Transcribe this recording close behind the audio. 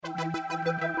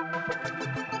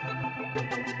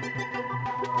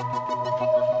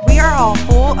all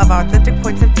full of authentic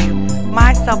points of view.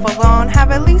 Myself alone have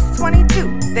at least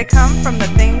 22. They come from the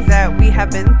things that we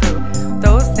have been through.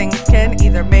 Those things can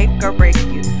either make or break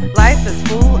you. Life is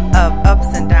full of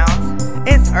ups and downs.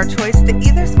 It's our choice to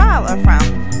either smile or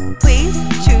frown. Please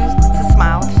choose to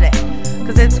smile today,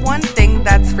 because it's one thing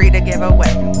that's free to give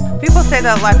away. People say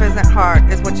that life isn't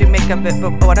hard, it's what you make of it.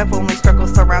 But what if only struggle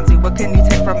surrounds you? What can you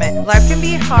take from it? Life can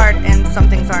be hard and some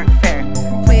things aren't fair.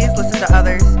 Please listen to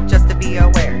others just to be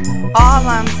aware. All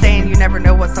I'm saying, you never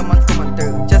know what someone's going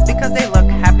through. Just because they look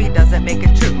happy doesn't make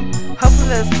it true. Hopefully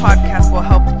this podcast will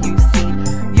help you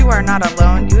see you are not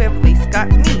alone, you have at least got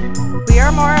me. We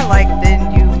are more alike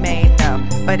than you may know,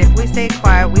 but if we stay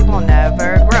quiet, we will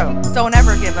never grow. Don't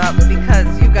ever give up,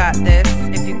 because you got this.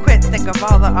 If you quit, think of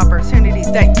all the opportunities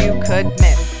that you could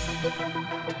miss.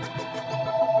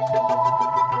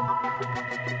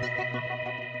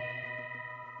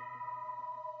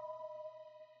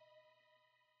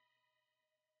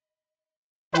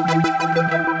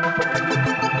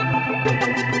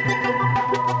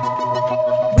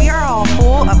 We are all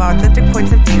full of authentic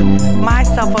points of view.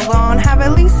 Myself alone have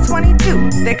at least 22.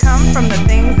 They come from the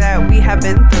things that we have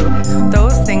been through.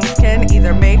 Those things can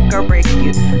either make or break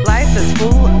you. Life is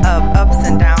full of ups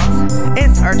and downs.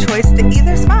 It's our choice to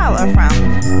either smile or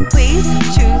frown. Please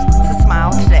choose to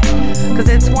smile today, because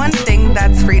it's one thing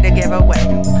that's free to give away.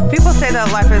 People say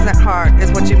that life isn't hard,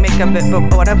 it's what you make of it.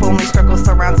 But what if only struggle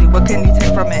surrounds you? What can you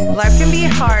take from it? Life can be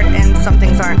hard and some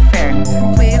things aren't fair.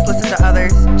 Please listen to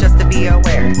others just to be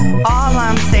aware. All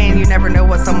I'm saying, you never know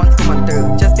what someone's going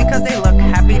through. Just because they look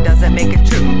happy doesn't make it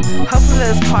true. Hopefully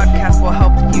this podcast will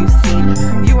help you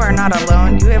see you are not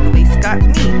alone, you have at least got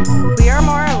me. We are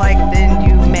more alike than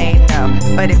you may know,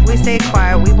 but if we stay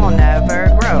quiet, we will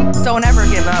never grow. Don't ever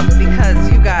give up,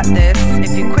 because you got this.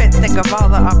 If you quit, think of all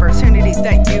the opportunities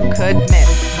that you could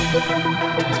miss.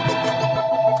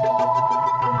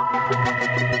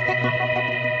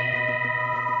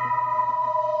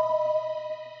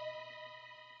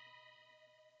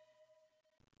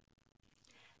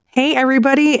 Hey,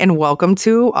 everybody, and welcome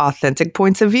to Authentic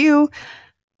Points of View.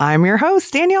 I'm your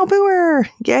host, Danielle Boer.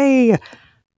 Yay.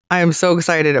 I am so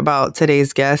excited about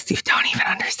today's guest. You don't even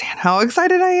understand how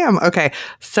excited I am. Okay,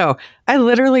 so I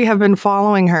literally have been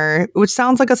following her, which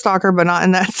sounds like a stalker, but not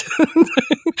in that sense,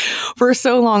 for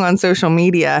so long on social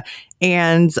media.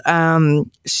 And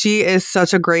she is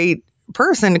such a great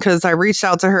person, because I reached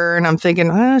out to her and I'm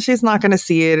thinking, she's not going to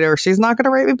see it, or she's not going to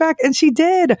write me back. And she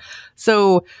did.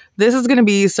 So this is going to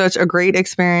be such a great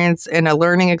experience and a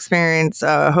learning experience,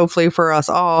 hopefully for us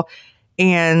all.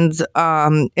 And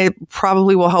it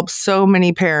probably will help so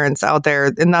many parents out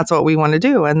there. And that's what we want to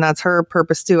do. And that's her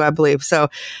purpose too, I believe. So,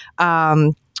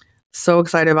 so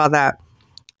excited about that.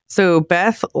 So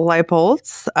Beth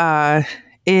Leipoltz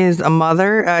is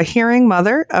a hearing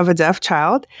mother of a deaf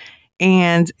child.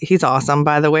 And he's awesome,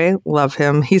 by the way. Love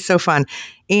him. He's so fun.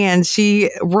 And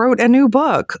she wrote a new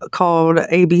book called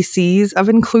ABCs of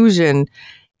Inclusion.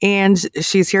 And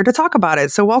she's here to talk about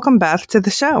it. So welcome, Beth, to the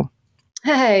show.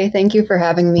 Hey, thank you for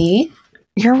having me.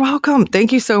 You're welcome.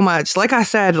 Thank you so much. Like I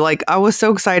said, I was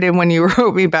so excited when you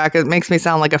wrote me back. It makes me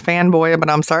sound like a fanboy,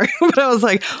 but I'm sorry. But I was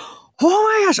like,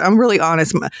 oh my gosh, I'm really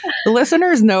honest. The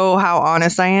listeners know how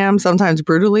honest I am, sometimes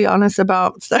brutally honest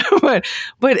about stuff, but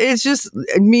it's just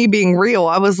me being real.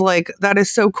 I was like, that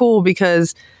is so cool,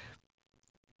 because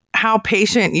how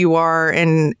patient you are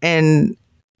and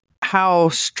how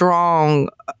strong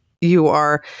you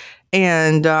are.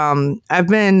 And I've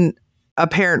been a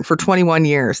parent for 21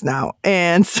 years now.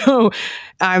 And so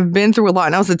I've been through a lot,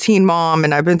 and I was a teen mom,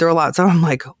 and I've been through a lot. So I'm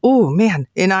like, oh man.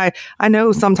 And I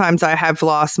know sometimes I have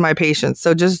lost my patience.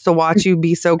 So just to watch you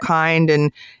be so kind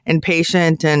and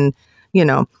patient, and,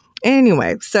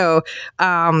 anyway. So,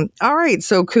 all right.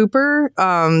 So Cooper,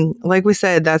 like we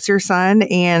said, that's your son.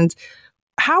 And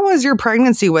how was your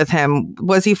pregnancy with him?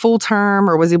 Was he full term,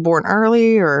 or was he born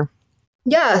early, or?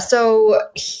 Yeah, so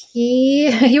he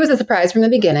was a surprise from the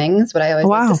beginning. That's what I always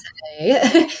like to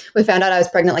say. We found out I was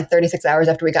pregnant like 36 hours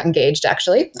after we got engaged,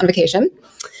 actually, on vacation.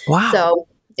 Wow. So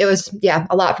it was,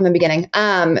 a lot from the beginning.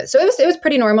 So it was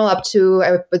pretty normal up to,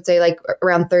 I would say, like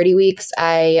around 30 weeks.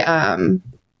 I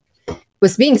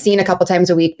was being seen a couple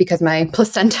times a week because my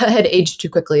placenta had aged too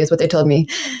quickly, is what they told me.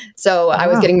 So I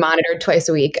was getting monitored twice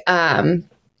a week. And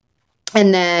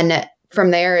then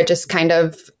from there, it just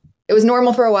it was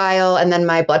normal for a while. And then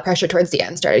my blood pressure towards the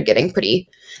end started getting pretty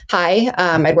high.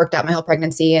 I'd worked out my whole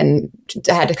pregnancy and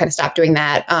I had to kind of stop doing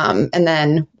that. And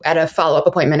then at a follow-up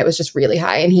appointment, it was just really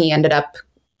high. And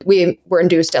we were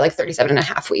induced at like 37 and a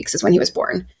half weeks is when he was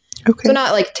born. Okay. So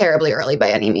not like terribly early by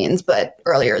any means, but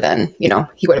earlier than,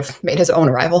 he would have made his own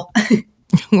arrival.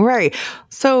 Right.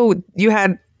 So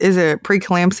is it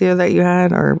preeclampsia that you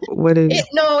had, or what is?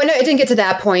 No, it didn't get to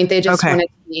that point. They just Okay. wanted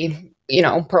to be,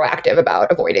 proactive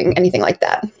about avoiding anything like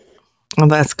that. Well,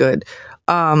 that's good.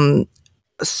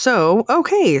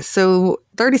 Okay. So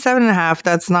 37 and a half,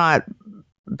 that's not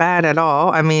bad at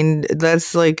all. I mean,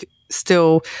 that's like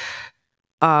still,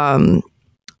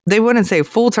 they wouldn't say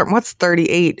full term. What's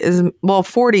 38 is, well,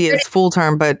 40 is full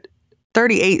term, but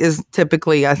 38 is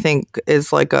typically, I think,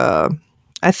 is like I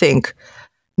think.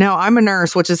 Now, I'm a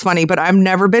nurse, which is funny, but I've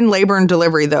never been labor and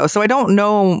delivery, though. So I don't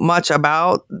know much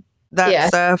about that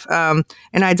stuff. And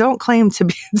I don't claim to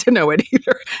know it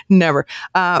either. Never.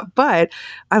 But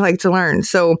I like to learn.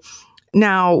 So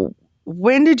now,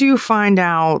 when did you find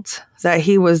out that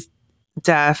he was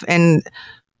deaf, and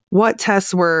what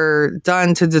tests were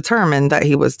done to determine that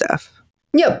he was deaf?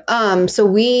 Yep. So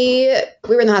we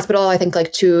were in the hospital, I think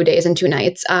like 2 days and 2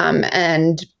 nights.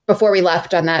 And before we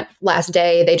left on that last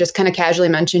day, they just kind of casually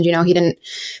mentioned, he didn't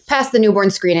pass the newborn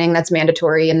screening that's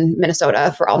mandatory in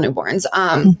Minnesota for all newborns.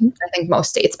 I think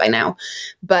most states by now,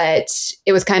 but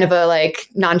it was kind of a like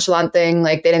nonchalant thing.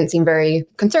 Like they didn't seem very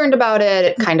concerned about it.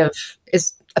 It kind of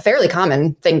is a fairly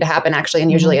common thing to happen actually.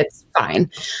 And usually it's fine.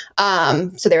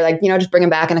 So they were like, just bring him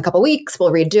back in a couple weeks.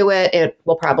 We'll redo it. It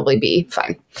will probably be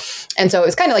fine. And so it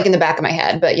was kind of like in the back of my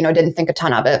head, but, didn't think a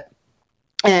ton of it.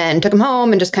 And took him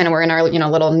home and just kind of were in our,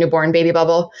 little newborn baby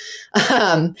bubble.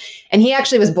 And he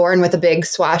actually was born with a big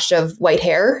swash of white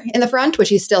hair in the front, which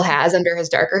he still has under his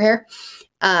darker hair.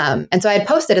 And so I had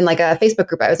posted in like a Facebook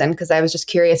group I was in because I was just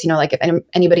curious, like if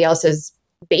anybody else's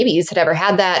babies had ever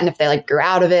had that and if they like grew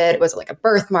out of it. Was it like a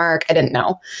birthmark? I didn't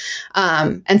know.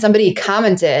 And somebody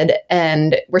commented,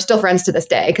 and we're still friends to this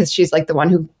day because she's like the one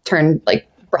who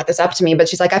brought this up to me, but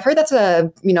she's like, I've heard that's a,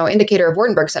 indicator of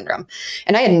Waardenburg syndrome.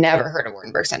 And I had never heard of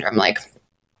Waardenburg syndrome. Like,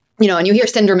 and you hear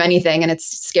syndrome anything and it's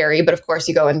scary, but of course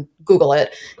you go and Google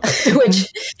it,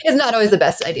 which is not always the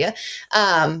best idea.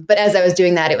 But as I was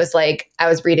doing that, it was like, I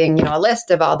was reading, a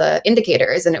list of all the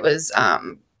indicators, and it was,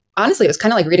 honestly, it was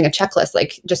kind of like reading a checklist,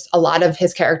 like just a lot of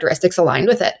his characteristics aligned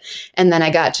with it. And then I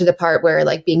got to the part where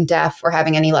like being deaf or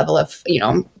having any level of,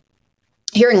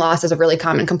 hearing loss is a really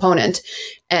common component.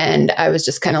 And I was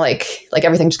just kind of like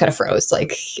everything just kind of froze.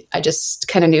 Like I just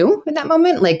kind of knew in that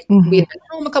moment, like we had been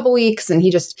home a couple weeks and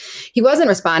he wasn't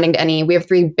responding to any. We have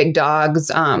 3 big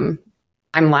dogs. I'm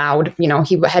loud, he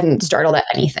hadn't startled at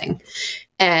anything.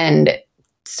 And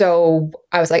so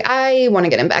I was like, I want to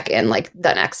get him back in like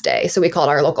the next day. So we called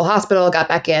our local hospital, got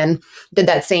back in, did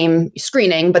that same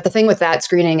screening. But the thing with that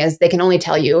screening is they can only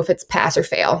tell you if it's pass or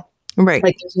fail. Right.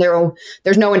 Like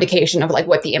there's no indication of like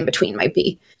what the in-between might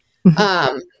be.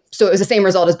 So it was the same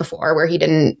result as before where he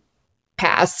didn't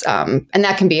pass. And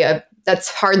that can be that's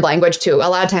hard language too. A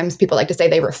lot of times people like to say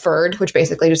they referred, which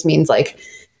basically just means like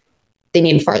they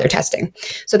need farther testing.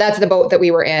 So that's the boat that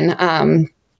we were in.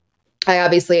 I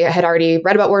obviously had already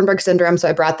read about Waardenburg syndrome. So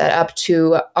I brought that up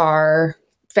to our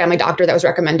family doctor that was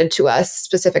recommended to us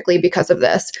specifically because of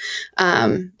this.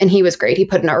 And he was great. He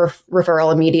put in a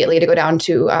referral immediately to go down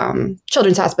to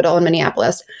Children's Hospital in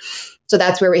Minneapolis. So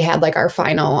that's where we had like our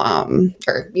final,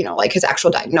 like his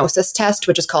actual diagnosis test,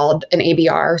 which is called an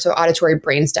ABR, so auditory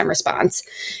brainstem response.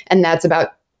 And that's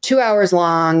about 2 hours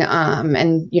long.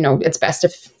 And, it's best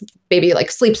if baby like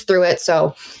sleeps through it.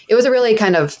 So it was a really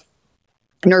kind of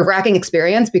nerve-wracking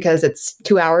experience because it's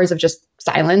 2 hours of just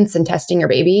silence and testing your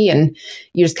baby, and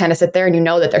you just kind of sit there and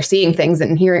that they're seeing things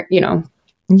and hearing, not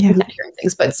hearing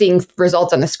things, but seeing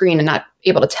results on the screen and not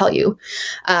able to tell you.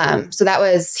 So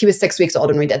he was 6 weeks old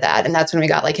when we did that, and that's when we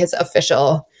got like his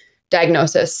official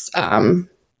diagnosis,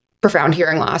 profound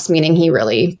hearing loss, meaning he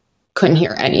really couldn't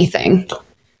hear anything.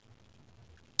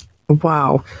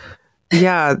 Wow.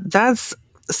 Yeah,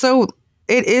 so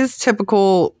it is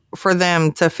typical for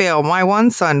them to fail. My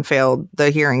one son failed the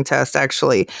hearing test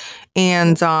actually.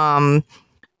 And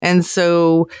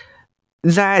so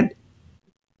that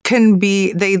can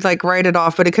be, they like write it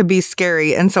off, but it could be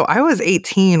scary. And so I was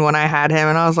 18 when I had him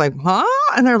and I was like, huh?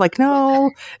 And they're like,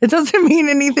 no, it doesn't mean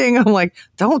anything. I'm like,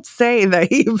 don't say that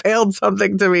he failed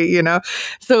something to me,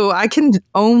 So I can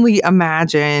only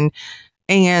imagine.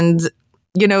 And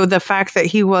the fact that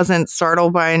he wasn't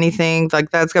startled by anything,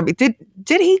 like that's gonna be.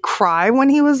 Did he cry when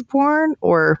he was born,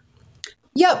 or?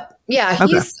 Yep. Yeah, okay.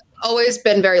 He's always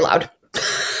been very loud.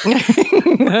 100% of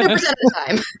the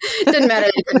time. It didn't matter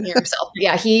that he couldn't hear himself.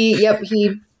 Yeah,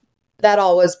 that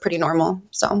all was pretty normal.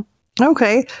 So.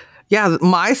 Okay. Yeah,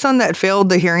 my son that failed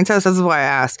the hearing test, this is why I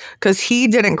asked, because he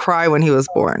didn't cry when he was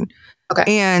born. Okay.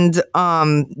 And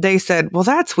they said, well,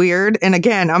 that's weird. And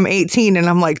again, I'm 18 and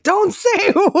I'm like, don't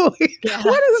say what is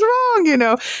wrong, you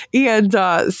know? And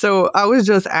so I was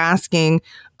just asking,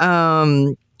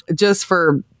 just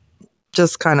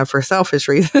kind of for selfish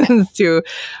reasons too.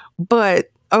 But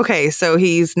okay, so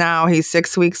he's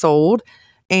 6 weeks old,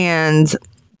 and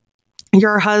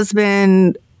your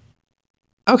husband.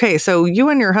 Okay, so you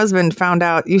and your husband found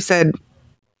out, you said,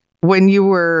 when you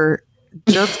were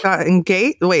just got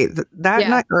engaged. Wait, that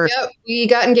night? Or Yep. We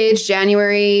got engaged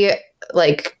January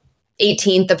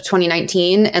 18th of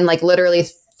 2019, and literally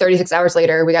 36 hours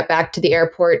later, we got back to the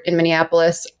airport in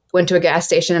Minneapolis, went to a gas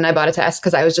station, and I bought a test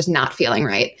because I was just not feeling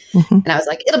right. Mm-hmm. And I was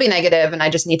like, it'll be negative, and I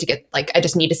just need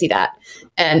to see that.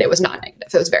 And it was not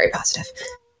negative. It was very positive.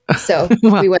 So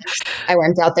Well, I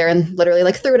went out there and literally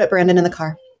threw it at Brandon in the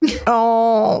car.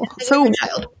 Oh, so my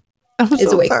child I'm is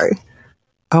so awake. sorry.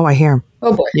 Oh, I hear him.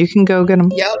 Oh boy. You can go get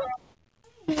him. Yep.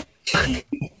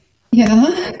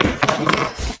 Yeah.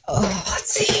 Oh,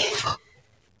 let's see.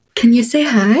 Can you say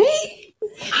hi?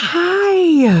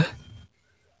 Hi.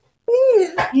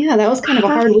 Yeah, that was kind of a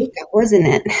hard week, wasn't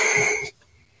it?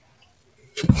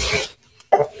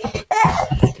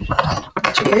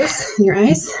 Cheers in your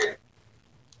eyes.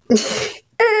 Not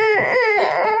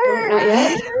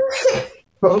yet.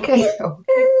 Okay. Oh,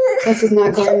 this is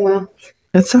not going well.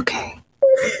 It's okay.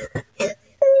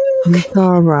 It's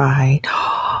all right.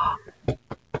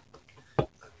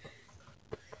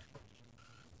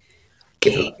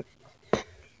 Okay.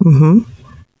 Mm-hmm.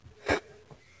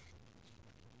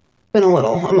 Been a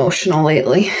little emotional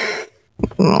lately.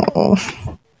 Oh.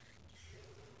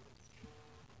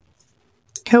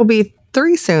 He'll be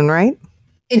 3 soon, right?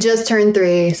 He just turned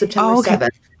 3, September 7th.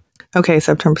 Okay,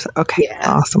 September. Okay,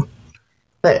 Yeah. Awesome.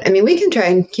 But I mean, we can try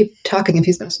and keep talking if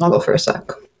he's going to snuggle for a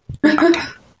sec. Okay.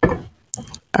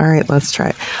 All right, let's try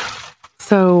it.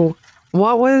 So,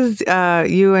 what was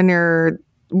you and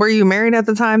were you married at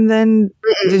the time then?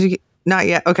 Mm-mm. Did you not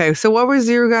yet? Okay, so what was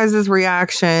your guys'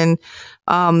 reaction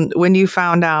when you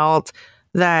found out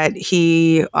that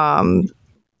he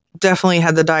definitely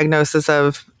had the diagnosis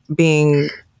of being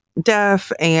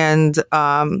deaf, and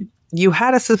you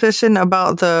had a suspicion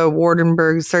about the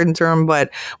Waardenburg syndrome, but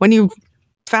when you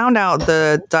found out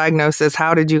the diagnosis,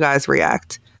 how did you guys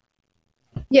react?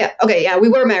 Yeah. Okay. Yeah, we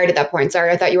were married at that point. Sorry,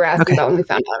 I thought you were asking about when we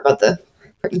found out about the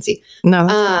pregnancy.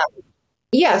 No.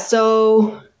 Yeah.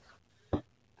 So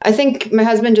I think my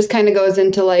husband just kind of goes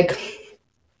into a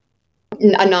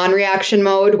non-reaction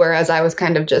mode, whereas I was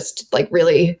kind of just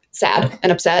really sad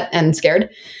and upset and scared.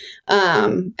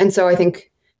 And so I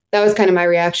think that was kind of my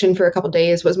reaction for a couple of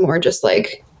days, was more just a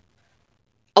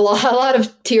lot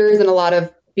of tears and a lot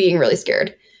of being really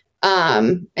scared.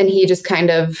 And he just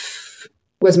kind of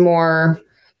was more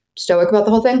stoic about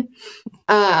the whole thing.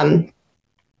 And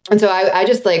so I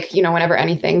just whenever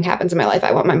anything happens in my life,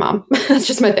 I want my mom. That's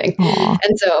just my thing. Aww.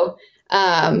 And so,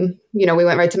 we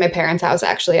went right to my parents' house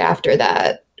actually after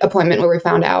that appointment where we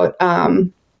found out.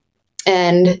 And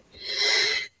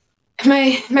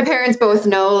my parents both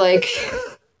know, I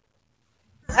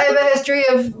have a history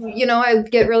of, I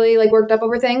get really worked up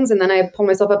over things, and then I pull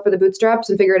myself up for the bootstraps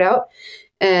and figure it out.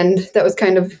 And that was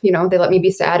kind of, they let me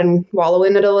be sad and wallow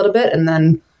in it a little bit. And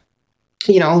then,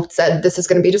 said, this is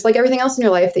going to be just like everything else in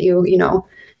your life that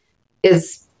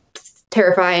is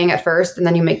terrifying at first, and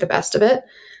then you make the best of it.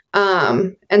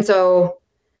 And so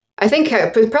I think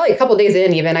probably a couple of days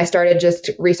in, even, I started just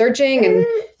researching and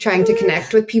trying to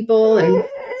connect with people. And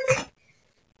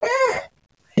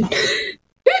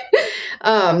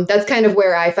that's kind of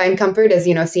where I find comfort, is,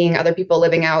 seeing other people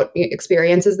living out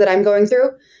experiences that I'm going through.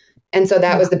 And so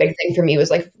that was the big thing for me,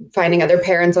 was finding other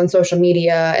parents on social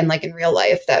media and in real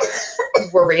life that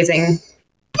were raising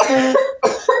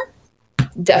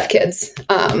deaf kids,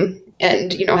 and,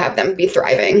 have them be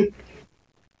thriving.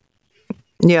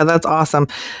 Yeah, that's awesome.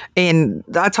 And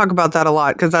I talk about that a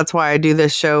lot, because that's why I do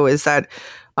this show, is that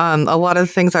a lot of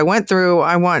the things I went through,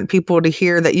 I want people to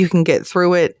hear that you can get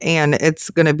through it and it's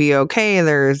going to be okay.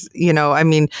 There's,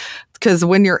 because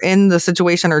when you're in the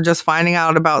situation or just finding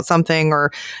out about something,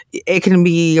 or it can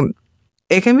be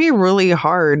really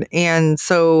hard. And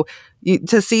so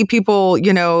to see people,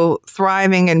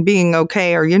 thriving and being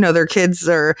okay, or, their kids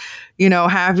are,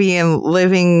 happy and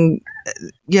living,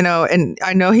 and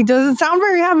I know he doesn't sound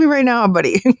very happy right now, but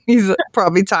he's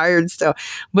probably tired still.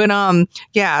 But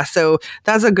yeah, so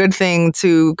that's a good thing,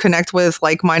 to connect with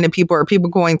like-minded people, or people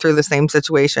going through the same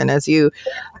situation as you.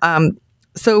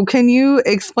 So can you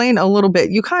explain a little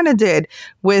bit? You kind of did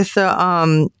with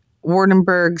the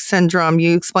Waardenburg syndrome.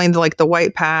 You explained the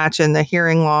white patch and the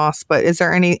hearing loss, but is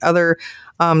there any other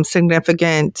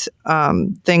significant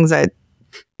things that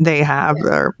they have,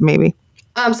 or maybe?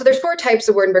 So there's 4 types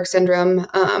of Waardenburg syndrome.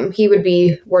 He would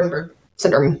be Waardenburg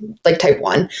syndrome, like type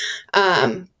 1.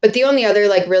 But the only other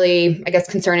like really, I guess,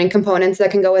 concerning components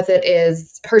that can go with it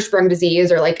is Hirschsprung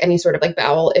disease or like any sort of like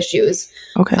bowel issues,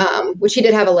 Okay. which he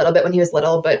did have a little bit when he was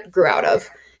little, but grew out of.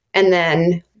 And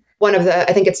then one of the,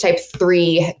 I think it's type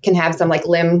 3, can have some like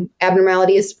limb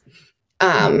abnormalities.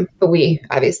 But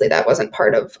obviously that wasn't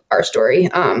part of our story.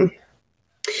 And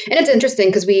it's interesting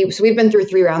because we've been through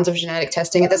 3 rounds of genetic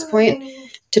testing at this point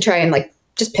to try and like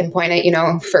just pinpoint it,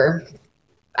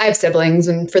 I have siblings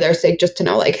and for their sake, just to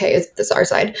know like, hey, is this our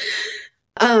side?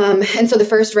 And so the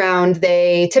first round,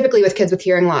 they typically with kids with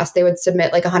hearing loss, they would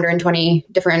submit like 120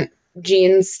 different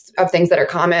genes of things that are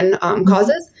common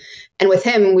causes. And with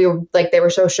him, they were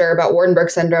so sure about Waardenburg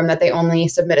syndrome that they only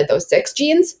submitted those 6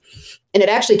 genes. And it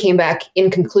actually came back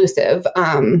inconclusive,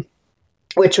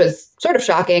 which was sort of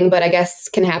shocking, but I guess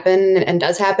can happen and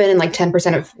does happen in like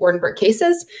 10% of Waardenburg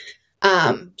cases.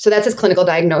 So that's his clinical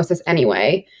diagnosis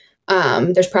anyway.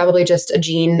 There's probably just a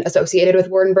gene associated with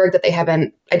Waardenburg that they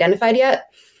haven't identified yet.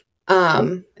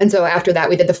 And so after that,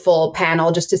 we did the full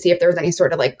panel just to see if there was any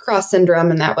sort of like cross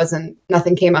syndrome, and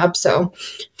nothing came up. So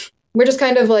we're just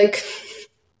kind of like,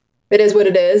 it is what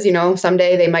it is.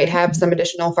 Someday they might have some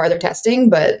additional farther testing,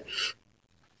 but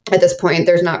at this point,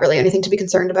 there's not really anything to be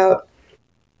concerned about.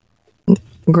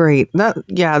 Great.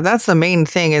 That's the main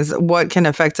thing, is what can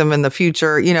affect them in the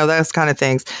future, those kind of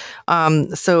things.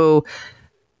 So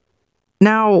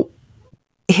now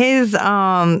his,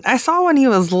 I saw when he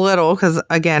was little, because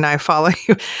again, I follow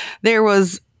you, there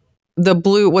was the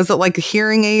blue, was it like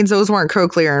hearing aids? Those weren't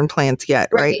cochlear implants yet,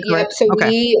 right? Yep. So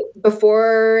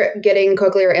before getting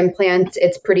cochlear implants,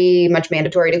 it's pretty much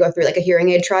mandatory to go through like a hearing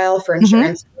aid trial for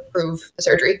insurance to approve the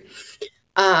surgery.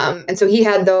 And so he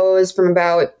had those from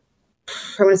about,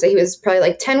 I want to say he was probably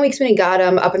like 10 weeks when he got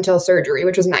them up until surgery,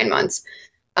 which was 9 months.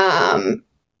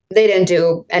 They didn't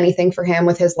do anything for him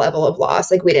with his level of loss.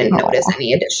 Like we didn't notice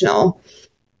any additional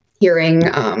hearing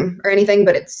or anything,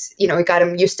 but it's, we got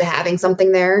him used to having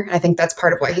something there. I think that's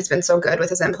part of why he's been so good with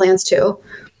his implants too.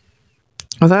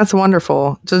 Well, that's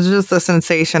wonderful. Just the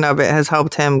sensation of it has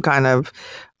helped him kind of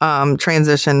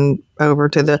transition over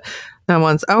to the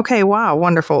ones. Okay. Wow.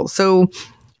 Wonderful. So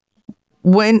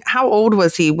how old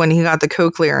was he when he got the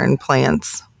cochlear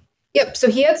implants? Yep. So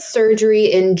he had surgery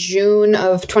in June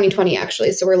of 2020,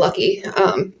 actually. So we're lucky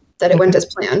that it went as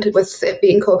planned with it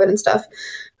being COVID and stuff.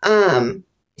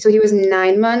 So he was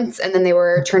 9 months, and then they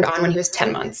were turned on when he was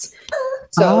 10 months.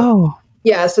 So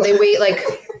so they wait like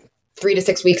 3 to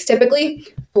 6 weeks typically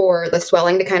for the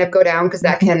swelling to kind of go down, because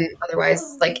that can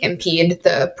otherwise like impede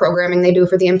the programming they do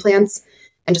for the implants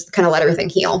and just kind of let everything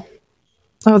heal.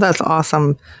 Oh, that's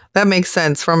awesome. That makes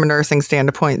sense from a nursing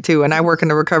standpoint too. And I work in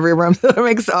the recovery room, so that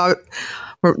makes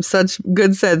such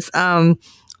good sense.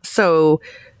 So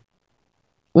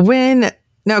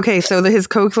his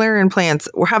cochlear implants,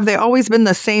 have they always been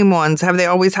the same ones? Have they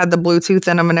always had the Bluetooth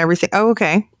in them and everything? Oh,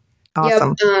 okay.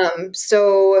 Awesome. Yep.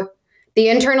 So the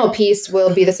internal piece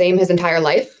will be the same his entire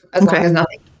life, as long as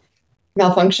nothing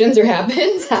malfunctions or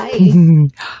happens. Hi.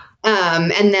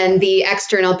 And then the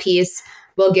external piece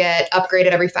will get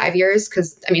upgraded every 5 years,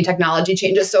 because technology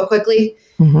changes so quickly.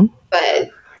 But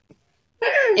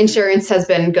insurance has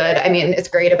been good. It's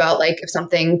great about like if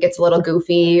something gets a little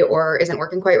goofy or isn't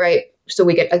working quite right, so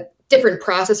we get a different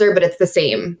processor, but it's the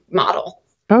same model.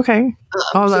 Okay.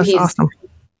 That's awesome.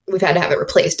 We've had to have it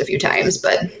replaced a few times,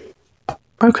 but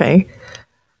okay.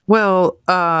 Well,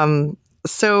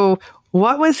 so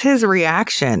what was his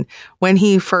reaction when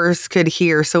he first could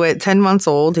hear? So at 10 months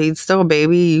old, he's still a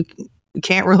baby. You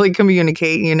can't really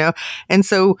communicate, And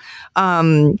so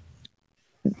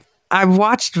I've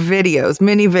watched many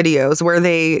videos where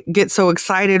they get so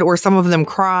excited, or some of them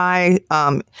cry.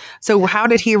 So how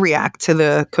did he react to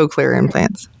the cochlear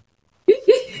implants?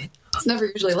 It's never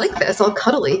usually like this, all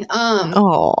cuddly.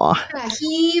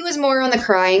 He was more on the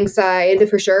crying side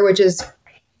for sure, which is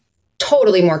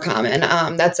totally more common.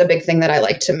 That's a big thing that I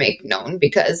like to make known,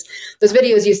 because those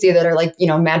videos you see that are like,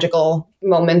 magical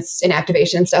moments in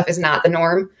activation and stuff is not the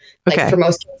norm. Like for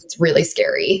most kids, it's really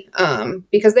scary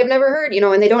because they've never heard,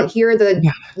 and they don't hear the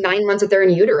 9 months that they're in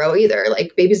utero either.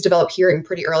 Like babies develop hearing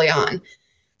pretty early on.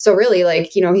 So really like,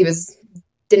 he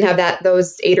didn't have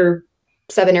those 8 or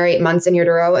 7 or 8 months in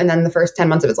utero, and then the first 10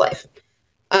 months of his life.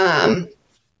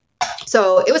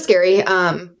 So it was scary.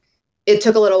 It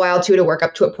took a little while too to work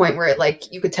up to a point where it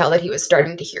like you could tell that he was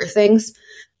starting to hear things.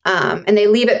 And they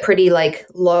leave it pretty like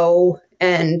low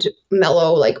and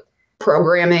mellow, like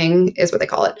programming is what they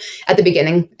call it at the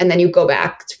beginning. And then you go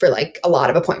back for like a lot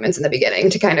of appointments in the beginning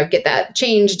to kind of get that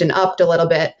changed and upped a little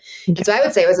bit. Okay. And so I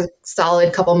would say it was a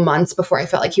solid couple months before I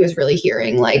felt like he was really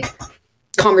hearing like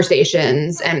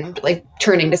conversations and like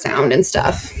turning to sound and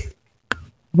stuff.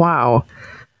 Wow.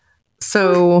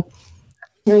 So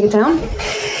you want to get down?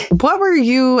 What were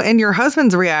you and your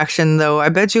husband's reaction though? I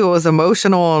bet you it was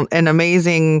emotional and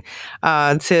amazing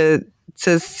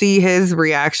to see his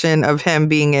reaction of him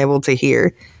being able to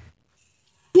hear.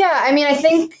 Yeah, I mean, I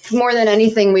think more than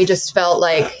anything, we just felt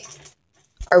like,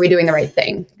 are we doing the right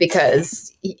thing?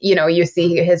 Because, you know, you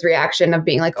see his reaction of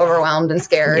being like overwhelmed and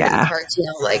scared. Yeah. And it's hard to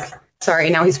know, like,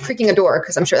 sorry, now he's creaking a door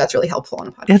because I'm sure that's really helpful on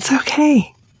a podcast. It's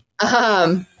okay.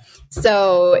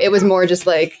 So it was more just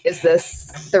like, is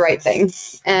this the right thing?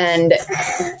 And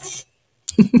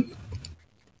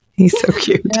he's so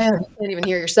cute. You can't even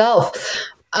hear yourself.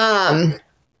 I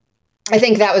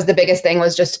think that was the biggest thing,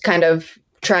 was just kind of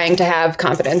trying to have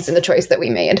confidence in the choice that we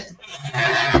made.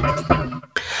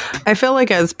 I feel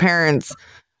like as parents,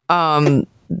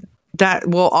 that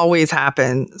will always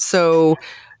happen. So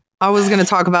I was going to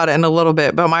talk about it in a little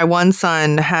bit, but my one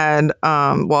son had,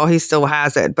 he still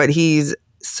has it, but he's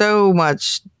so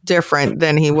much different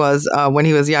than he was when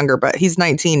he was younger, but he's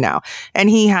 19 now and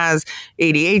he has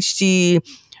ADHD,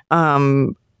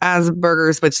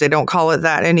 Asperger's, which they don't call it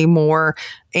that anymore,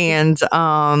 and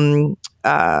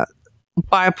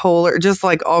bipolar, just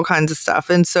like all kinds of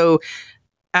stuff. And so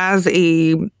as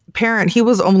a parent, he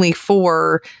was only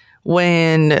 4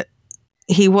 when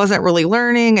he wasn't really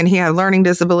learning and he had learning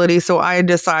disabilities. So I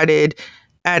decided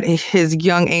at his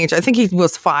young age, I think he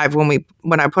was 5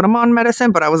 when I put him on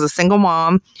medicine, but I was a single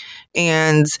mom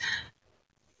and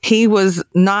he was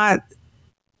not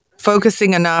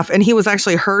focusing enough, and he was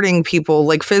actually hurting people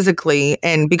like physically,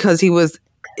 and because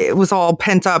it was all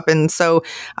pent up. And so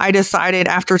I decided,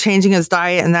 after changing his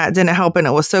diet and that didn't help and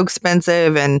it was so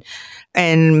expensive, and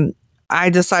I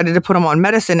decided to put him on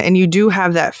medicine. And you do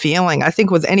have that feeling, I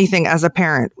think, with anything as a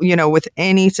parent, you know, with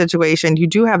any situation, you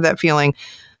do have that feeling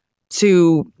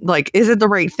to like, is it the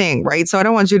right thing? Right. So I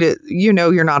don't want you to, you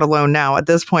know, you're not alone now at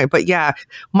this point, but yeah,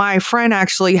 my friend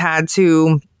actually had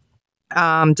to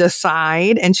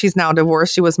decide, and she's now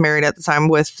divorced. She was married at the time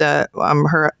with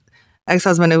her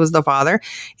ex-husband, who was the father,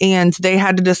 and they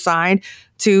had to decide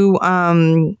to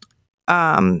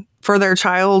for their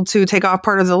child to take off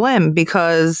part of the limb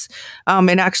because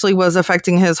it actually was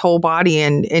affecting his whole body.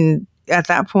 And at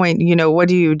that point, you know, what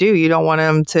do? You don't want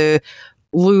him to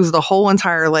lose the whole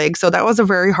entire leg. So that was a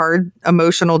very hard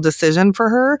emotional decision for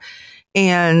her.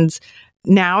 And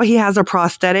now he has a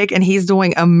prosthetic and he's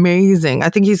doing amazing. I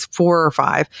think he's 4 or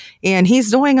 5 and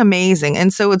he's doing amazing.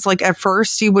 And so it's like, at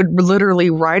first he would literally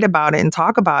write about it and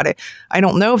talk about it. I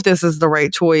don't know if this is the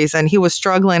right choice. And he was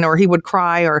struggling, or he would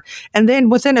cry, and then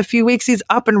within a few weeks he's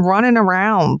up and running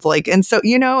around. Like, and so,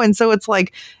 you know, and so it's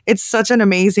like, it's such an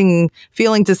amazing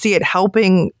feeling to see it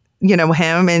helping, you know,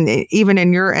 him, and even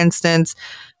in your instance.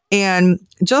 And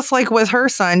just like with her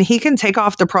son, he can take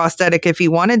off the prosthetic if he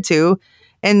wanted to.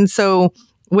 And so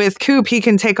with Coop, he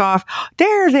can take off.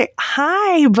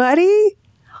 Hi, buddy. You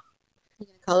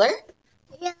gonna color?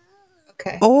 Yeah.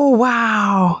 Okay. Oh,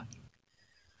 wow.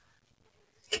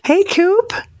 Hey,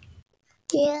 Coop.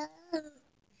 Yeah.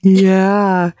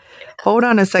 Yeah. Hold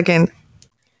on a second.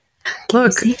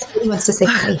 Look. He wants to say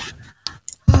hi.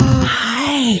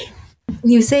 Hi.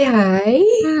 You say hi.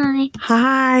 Hi.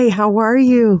 Hi. How are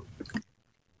you?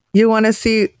 You want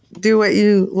to do what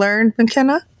you learned,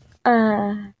 McKenna?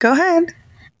 Go ahead.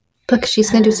 Look, she's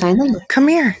gonna do sign language. Come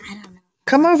here.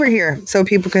 Come over here so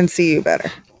people can see you better.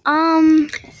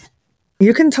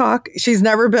 You can talk. She's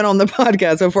never been on the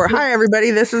podcast before. Hi,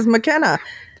 everybody. This is McKenna.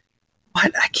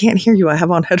 What? I can't hear you. I have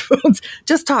on headphones.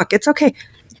 Just talk. It's okay.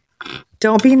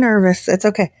 Don't be nervous. It's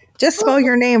okay. Just spell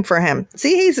your name for him.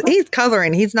 See, he's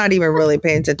coloring. He's not even really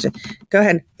paying attention. Go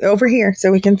ahead. Over here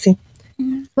so we can see.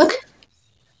 Look.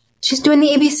 She's doing the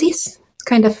ABCs.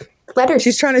 Kind of letters.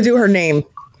 She's trying to do her name.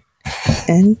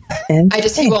 He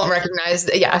won't recognize.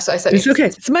 Yeah, so I said it's okay.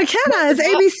 It's McKenna. It's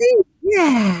ABC.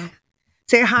 Yeah.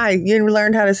 Say hi. You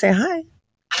learned how to say hi.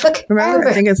 Look, remember?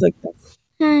 I think it's like this.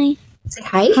 Hi. Say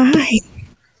hi. Hi.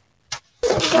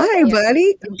 Hi,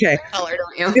 buddy. Okay. Color,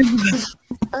 don't you?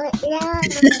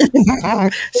 Yeah.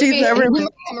 She's never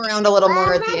come around a little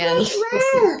more at the end.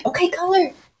 Okay,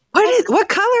 color. What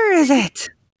color is it?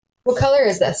 What color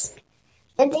is this?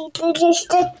 Hey,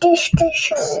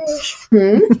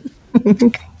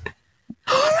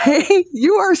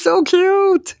 you are so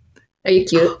cute. Are you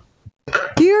cute?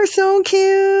 You're so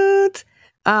cute.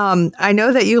 I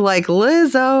know that you like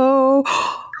Lizzo.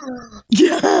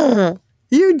 Yeah.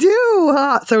 You do,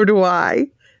 huh? So do I.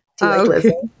 Do you like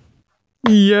Lizzo?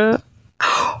 Yeah.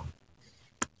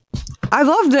 I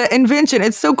love the invention.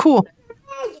 It's so cool.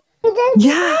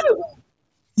 Yeah.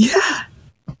 Yeah.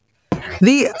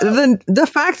 The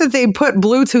fact that they put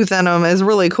Bluetooth in them is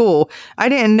really cool. I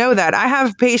didn't know that. I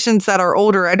have patients that are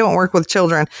older. I don't work with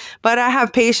children, but I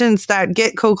have patients that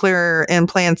get cochlear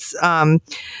implants.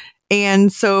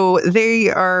 And so they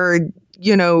are,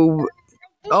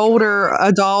 older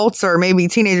adults or maybe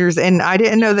teenagers. And I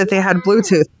didn't know that they had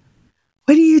Bluetooth.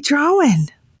 What are you drawing?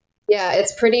 Yeah,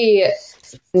 it's pretty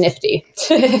nifty.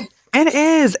 It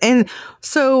is. And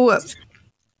so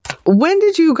when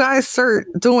did you guys start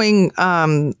doing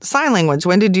sign language?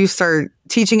 When did you start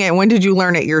teaching it? When did you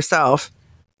learn it yourself?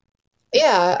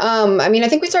 Yeah, I mean, I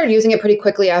think we started using it pretty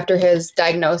quickly after his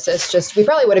diagnosis. Just we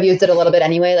probably would have used it a little bit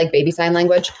anyway, like baby sign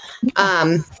language.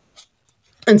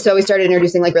 And so we started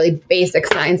introducing like really basic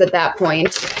signs at that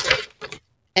point.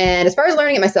 And as far as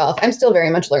learning it myself, I'm still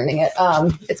very much learning it.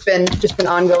 It's been an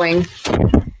ongoing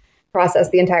process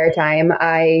the entire time.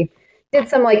 I did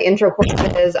some like intro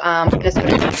courses in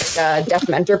a deaf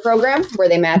mentor program where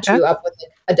they match you up with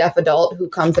a deaf adult who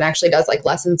comes and actually does like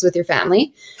lessons with your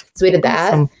family. So we did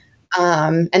that.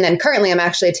 Awesome. And then currently I'm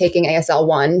actually taking ASL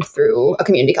 1 through a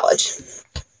community college.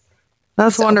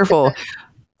 That's wonderful.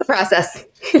 The process.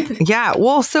 Yeah.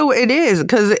 Well, so it is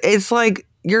because it's like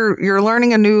you're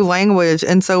learning a new language.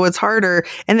 And so it's harder.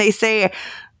 And they say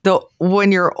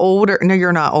when you're older, no,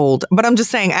 you're not old, but I'm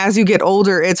just saying as you get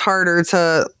older, it's harder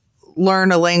to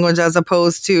learn a language as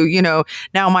opposed to,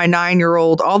 now my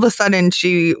 9-year-old, all of a sudden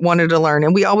she wanted to learn.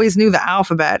 And we always knew the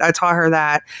alphabet. I taught her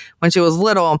that when she was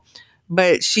little,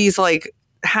 but she's like,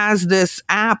 has this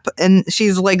app and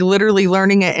she's like literally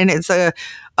learning it. And it's a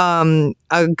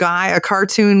guy, a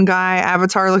cartoon guy,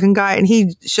 avatar looking guy. And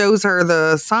he shows her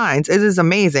the signs. It is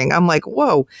amazing. I'm like,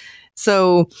 whoa.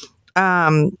 So,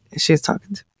 she's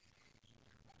talking to,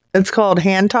 it's called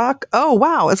Hand Talk. Oh,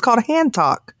 wow. It's called Hand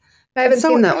Talk. I haven't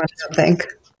seen that one, I don't think.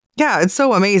 Yeah, it's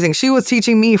so amazing. She was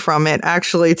teaching me from it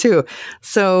actually too.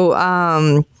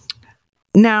 So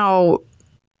now,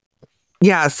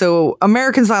 yeah, so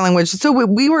American Sign Language. So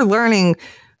we were learning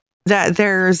that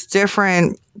there's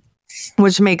different,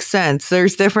 which makes sense.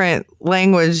 There's different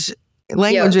languages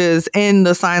in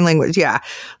the sign language. Yeah.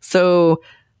 So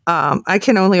I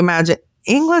can only imagine.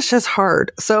 English is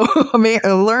hard. So I mean,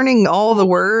 learning all the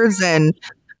words and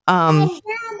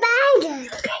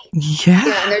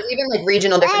yeah, and there's even like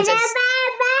regional differences.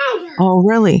 Oh,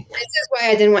 really? This is why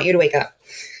I didn't want you to wake up.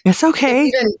 It's okay.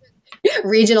 There's even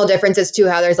regional differences too.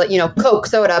 How there's like Coke,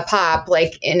 soda, pop,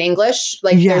 like in English,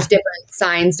 like there's different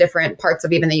signs, different parts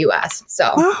of even the U.S.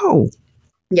 So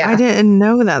yeah, I didn't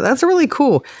know that. That's really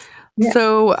cool. Yeah.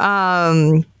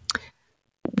 So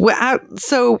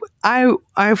so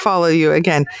I follow you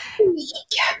again.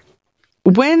 Yeah.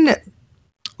 When,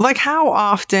 like, how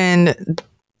often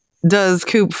does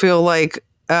Coop feel like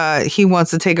he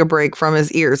wants to take a break from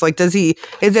his ears? Like, is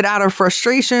it out of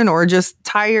frustration or just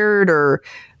tired or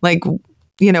like,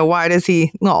 why does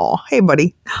he, oh, hey,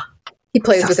 buddy. He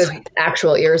plays with his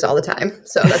actual ears all the time.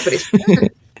 So that's what he's,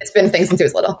 it's been a thing since he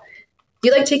was little. Do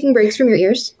you like taking breaks from your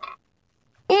ears?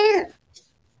 Yeah.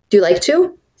 Do you like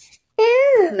to?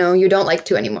 Yeah. No, you don't like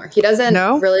to anymore. He doesn't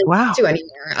really like to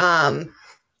anymore.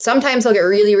 Sometimes he'll get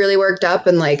really, really worked up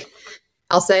and like,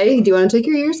 I'll say, do you want to take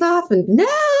your ears off? And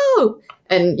no.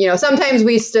 And, sometimes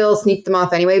we still sneak them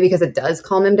off anyway because it does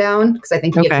calm him down. Because I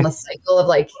think he gets in the cycle of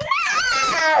like,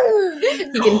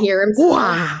 he can hear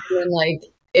himself. And like,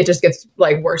 it just gets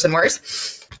like worse and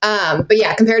worse. But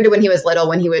yeah, compared to when he was little,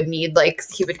 when he would need, like,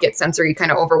 he would get sensory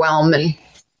kind of overwhelm. And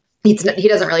he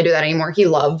doesn't really do that anymore. He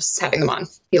loves having them on.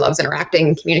 He loves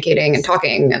interacting, communicating, and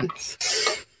talking. And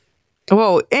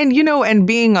well, and, and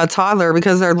being a toddler,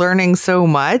 because they're learning so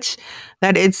much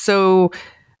that it's so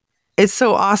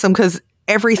awesome because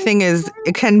everything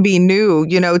it can be new,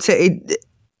 to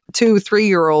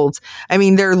 2-3-year-olds. I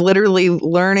mean, they're literally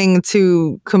learning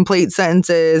to complete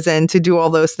sentences and to do all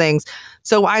those things.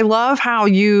 So I love how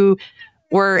you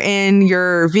were in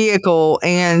your vehicle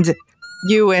and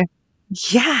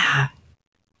yeah.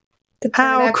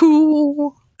 How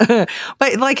cool.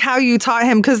 But like how you taught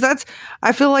him, because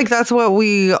I feel like that's what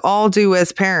we all do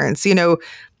as parents,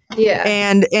 Yeah.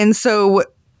 And so,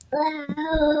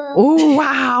 oh,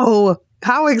 wow.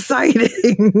 How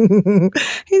exciting.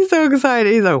 He's so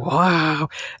excited. He's like, wow.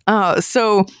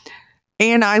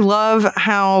 And I love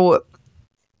how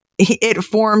it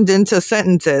formed into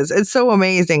sentences. It's so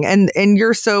amazing. And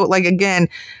you're so, like, again,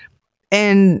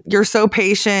 and you're so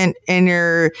patient and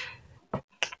you're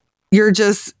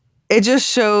just, it just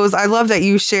shows. I love that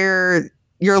you share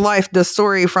your life, the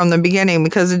story from the beginning,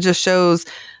 because it just shows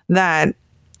that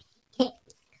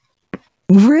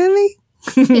really.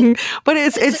 But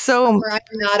it's so I'm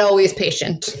not always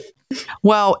patient.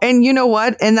 well, and you know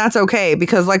what? And that's okay,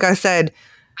 because like I said,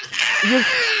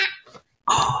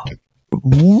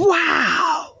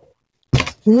 wow.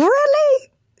 Really?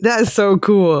 That's so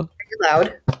cool. You're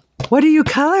loud. What are you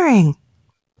coloring?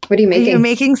 What are you Are making? you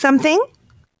making something?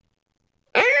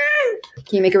 Can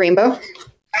you make a rainbow?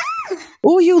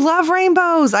 Oh, you love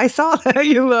rainbows. I saw that.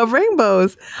 You love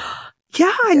rainbows.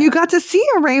 Yeah, and you got to see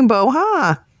a rainbow,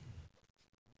 huh?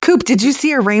 Coop, did you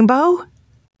see a rainbow?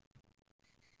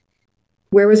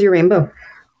 Where was your rainbow?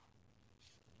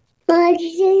 But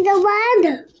he's the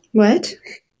bad. What?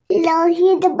 No,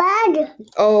 he's the bad.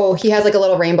 Oh, he has like a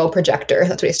little rainbow projector.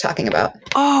 That's what he's talking about.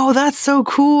 Oh, that's so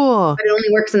cool. But it only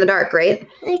works in the dark, right?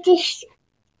 It's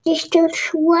just the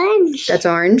orange. That's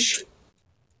orange.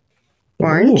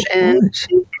 Orange Ooh, and orange.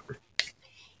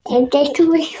 And this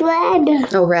was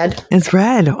red. oh, red. It's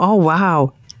red. Oh,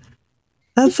 wow.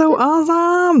 That's so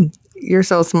awesome. You're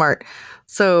so smart.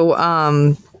 So,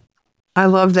 I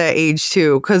love that age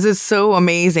too, because it's so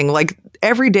amazing. Like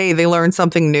every day they learn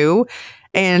something new.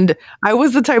 And I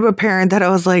was the type of parent that I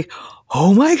was like,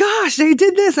 oh my gosh, they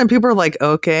did this. And people are like,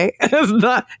 okay, it's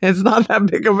not that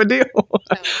big of a deal.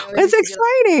 It's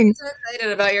exciting. So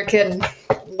excited about your kid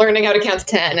learning how to count to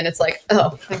 10. And it's like,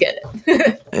 oh, I get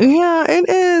it. Yeah, it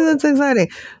is. It's exciting.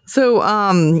 So,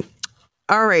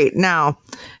 all right. Now,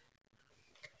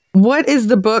 what is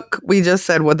the book? We just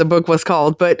said what the book was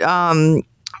called, but,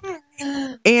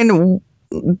 and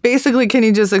basically, can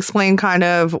you just explain kind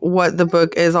of what the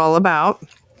book is all about?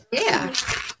 Yeah.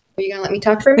 Are you going to let me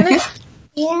talk for a minute?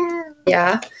 Yeah.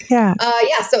 Yeah. Yeah.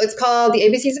 Yeah. So it's called The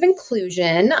ABCs of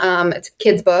Inclusion. It's a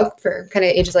kid's book for kind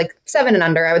of ages like 7 and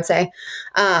under, I would say.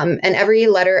 And every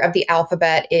letter of the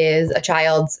alphabet is a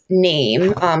child's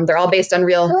name. They're all based on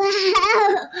real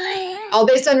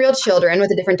children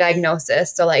with a different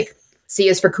diagnosis. So like C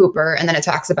is for Cooper, and then it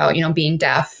talks about, being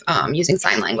deaf, using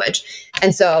sign language.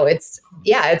 And so it's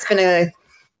been a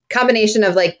combination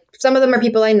of like, some of them are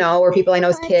people I know or people I know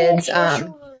as kids.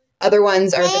 Other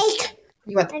ones are just,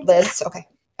 you want Liz? Okay.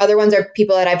 Other ones are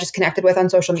people that I've just connected with on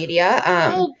social media.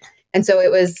 And so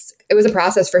it was a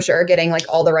process for sure, getting like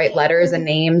all the right letters and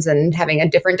names and having a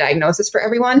different diagnosis for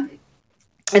everyone.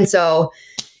 And so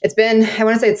it's been, I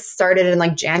want to say it started in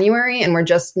like January, and we're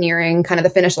just nearing kind of the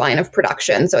finish line of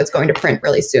production. So it's going to print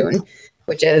really soon,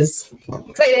 which is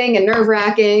exciting and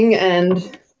nerve-wracking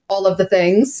and all of the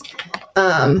things.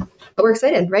 But we're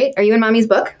excited, right? Are you in Mommy's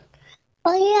book?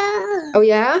 Oh, yeah. Oh,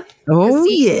 yeah? Oh,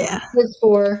 C yeah. is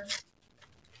for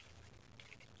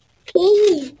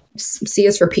P. C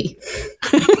is for P.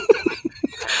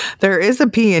 There is a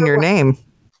P in your name.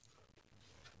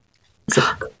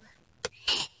 Yeah.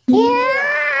 Yay!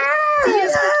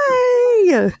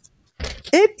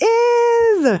 It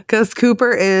is, because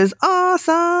Cooper is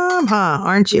awesome, huh?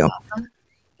 Aren't you?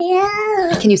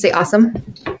 Yeah. Can you say awesome?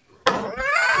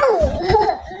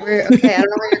 Okay, I don't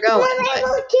know where you're going.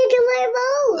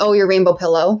 Oh, your rainbow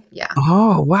pillow. Yeah.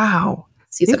 Oh, wow.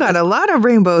 See You got a lot of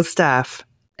rainbow stuff.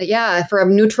 Yeah, for a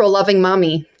neutral loving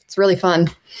mommy. It's really fun.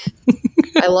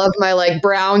 I love my like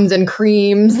browns and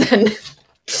creams, and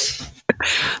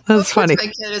That's funny. my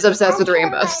kid is obsessed with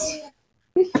rainbows.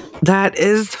 That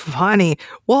is funny.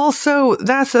 Well, so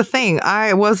that's the thing.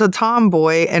 I was a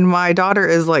tomboy and my daughter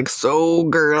is like so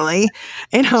girly.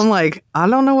 And I'm like, I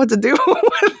don't know what to do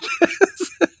with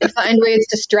this. And find ways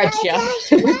to stretch you.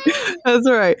 That's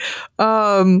right.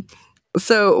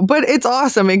 So, but it's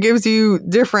awesome. It gives you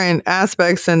different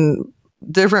aspects and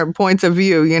different points of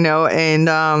view,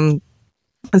 and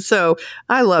so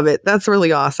I love it. That's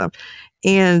really awesome.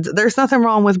 And there's nothing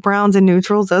wrong with browns and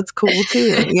neutrals. That's cool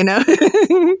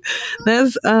too,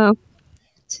 That's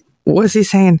what's he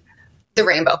saying? The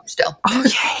rainbow still. Oh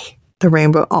yay. The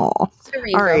rainbow. Oh. The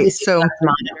rainbow. All right. So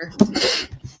monitor.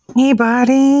 hey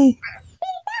buddy.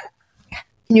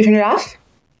 Can you turn it off?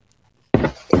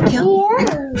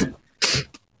 Yeah.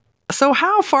 So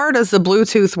how far does the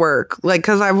Bluetooth work? Like,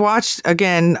 because I've watched,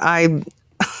 again, I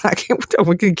can't,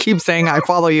 we can keep saying I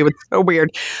follow you. It's so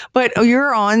weird. But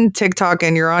you're on TikTok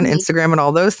and you're on Instagram and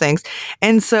all those things.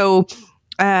 And so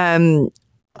I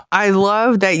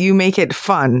love that you make it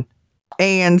fun.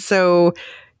 And so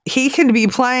he can be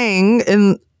playing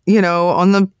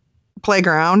on the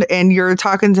playground and you're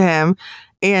talking to him.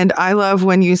 And I love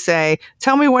when you say,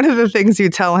 tell me one of the things you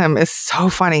tell him is so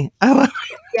funny. I love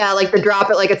it. Yeah, like the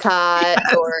drop it like a tot,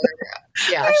 Yes. or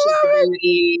yeah, shake the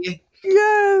booty.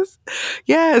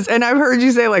 Yes. And I've heard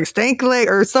you say like stank leg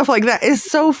or stuff like that. It's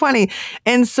so funny.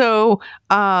 And so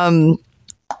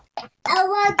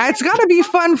It's got to be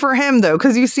fun for him though,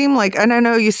 because you seem like, and I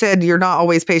know you said you're not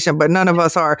always patient, but none of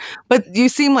us are, but you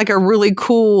seem like a really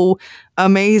cool,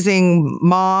 amazing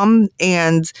mom.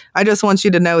 And I just want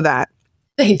you to know that.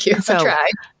 Thank you. So, I'll try.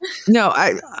 No,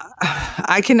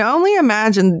 I can only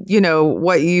imagine,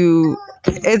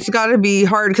 it's got to be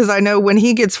hard because I know when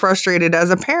he gets frustrated as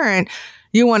a parent,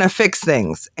 you want to fix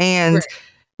things. And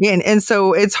And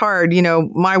so it's hard.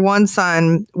 My one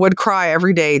son would cry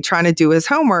every day trying to do his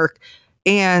homework.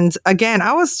 And again,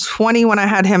 I was 20 when I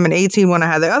had him and 18 when I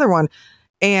had the other one.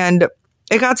 And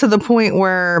it got to the point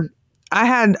where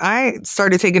I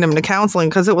started taking him to counseling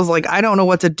because it was like, I don't know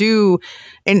what to do.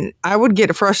 And I would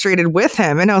get frustrated with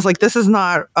him. And I was like, this is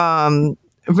not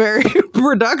very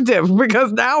productive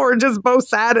because now we're just both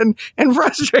sad and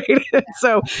frustrated.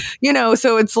 So,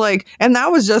 so it's like, and that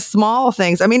was just small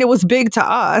things. I mean, it was big to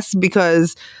us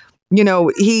because,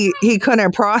 he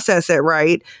couldn't process it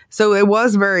right. So it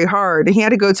was very hard. He had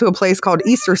to go to a place called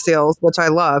Easter Seals, which I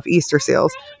love, Easter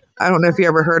Seals. I don't know if you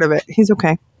ever heard of it. He's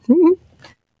okay.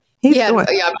 Yeah, I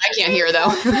can't hear though.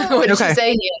 What did you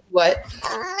say? What?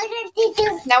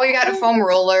 Now we got a foam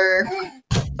roller.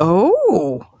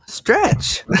 Oh,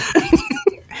 stretch.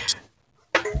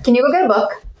 Can you go get a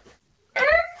book?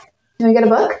 Can we get a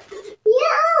book?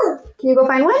 Yeah. Can you go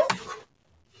find one?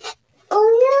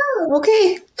 Oh, yeah.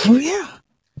 Okay. Oh, yeah.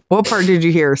 What part did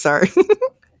you hear? Sorry.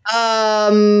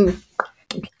 That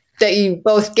you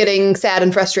both getting sad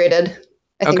and frustrated.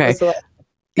 I think was the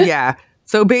Yeah.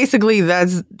 So basically,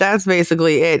 that's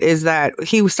basically it, is that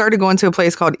he started going to a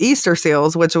place called Easter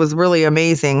Seals, which was really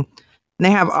amazing. And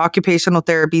they have occupational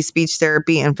therapy, speech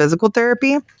therapy, and physical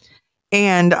therapy.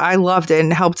 And I loved it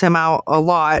and helped him out a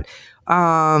lot.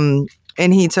 And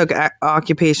he took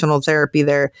occupational therapy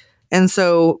there. And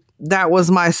so that was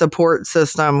my support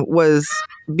system, was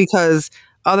because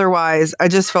otherwise I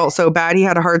just felt so bad. He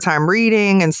had a hard time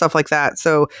reading and stuff like that.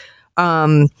 So,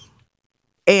 and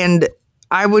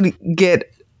I would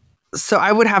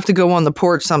have to go on the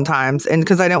porch sometimes, and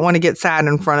because I don't want to get sad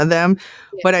in front of them,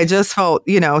 but I just felt,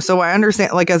 so I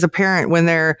understand, like, as a parent, when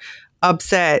they're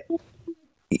upset,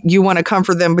 you want to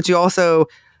comfort them, but you also,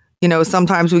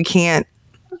 sometimes we can't,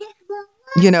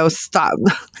 stop.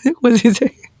 What did he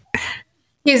say?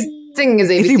 He's singing his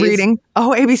ABCs. Is he reading?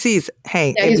 Oh, ABCs.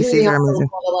 Hey, yeah, ABCs are amazing.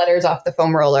 All the letters off the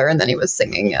foam roller, and then he was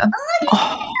singing, yeah.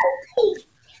 Oh.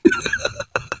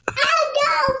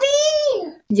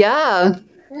 Yeah.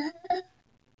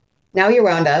 Now you're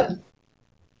wound up.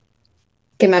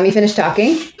 Can Mommy finish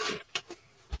talking? Is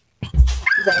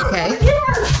that okay?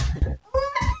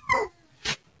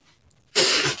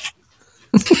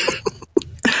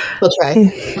 We'll try.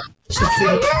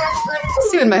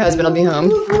 See when my husband will be home.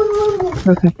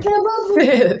 Okay.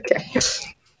 Okay.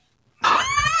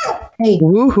 Hey.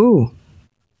 Woohoo.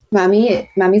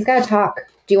 Mommy's got to talk.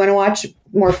 Do you want to watch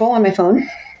Morphle on my phone?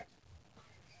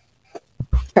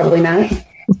 Probably not.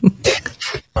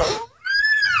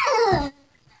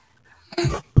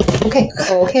 Okay.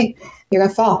 Oh, okay. You're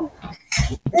gonna fall.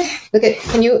 Look at.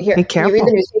 Can you here? Can you read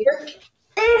the newspaper?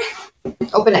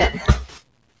 Open it.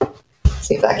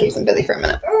 See if that keeps him busy for a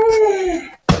minute.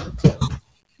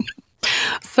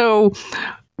 So,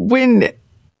 when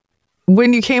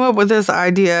you came up with this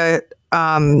idea,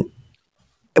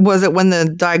 was it when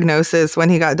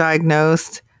he got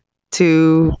diagnosed?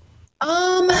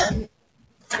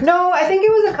 No, I think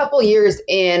it was a couple years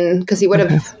in, because he would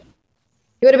have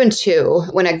been 2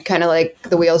 when I kind of like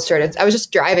the wheels started. I was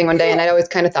just driving one day and I'd always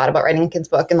kind of thought about writing a kid's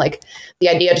book, and like the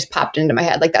idea just popped into my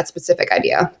head, like that specific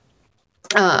idea.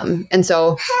 And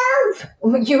so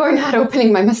you are not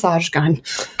opening my massage gun.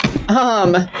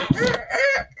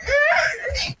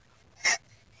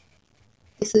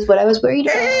 This is what I was worried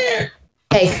about.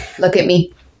 Hey, look at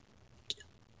me.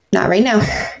 Not right now.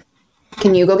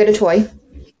 Can you go get a toy?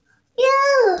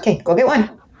 Yeah. Okay, go get one.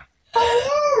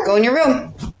 Oh, yeah. Go in your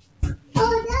room.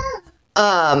 Oh,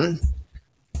 yeah.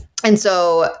 And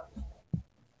so,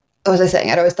 what was I saying?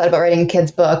 I'd always thought about writing a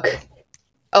kid's book.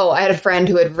 Oh, I had a friend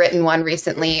who had written one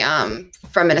recently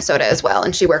from Minnesota as well,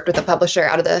 and she worked with a publisher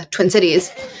out of the Twin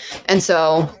Cities. And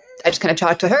so I just kind of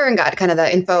talked to her and got kind of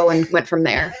the info and went from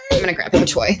there. I'm going to grab him a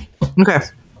toy. Okay.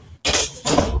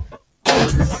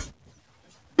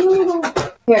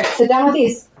 Here, sit down with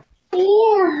these.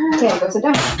 Yeah. Okay, go sit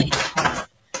down.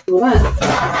 Move on.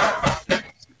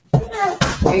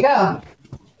 There you go.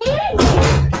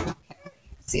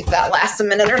 See if that lasts a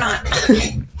minute or not.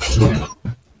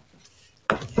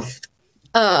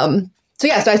 So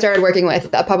I started working with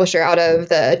a publisher out of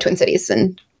the Twin Cities,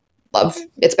 and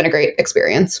it's been a great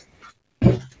experience.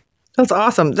 That's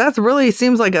awesome. That really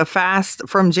seems like a fast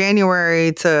from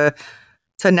January to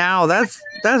to now, that's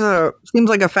seems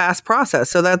like a fast process.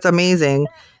 So that's amazing.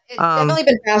 It's definitely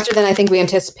been faster than I think we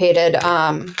anticipated.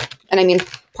 And I mean,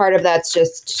 part of that's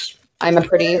just I'm a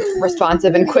pretty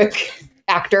responsive and quick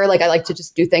actor. Like I like to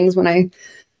just do things when I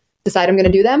decide I'm going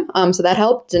to do them. So that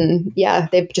helped. And yeah,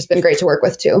 they've just been great to work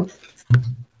with too.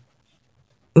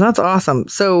 That's awesome.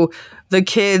 So the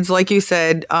kids, like you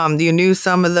said, you knew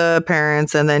some of the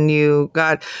parents and then you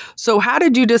got, so how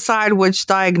did you decide which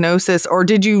diagnosis, or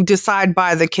did you decide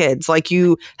by the kids? Like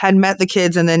you had met the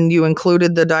kids and then you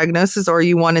included the diagnosis, or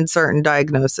you wanted certain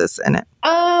diagnosis in it?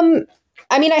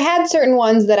 I mean, I had certain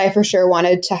ones that I for sure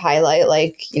wanted to highlight,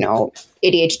 like, you know,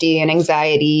 ADHD and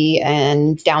anxiety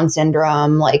and Down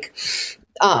syndrome, like,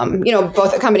 you know,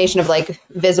 both a combination of like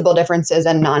visible differences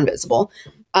and non-visible.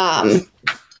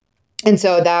 And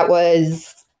so that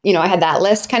was, you know, I had that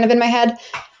list kind of in my head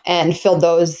and filled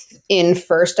those in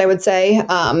first, I would say.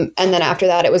 And then after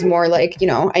that, it was more like, you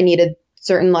know, I needed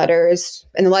certain letters,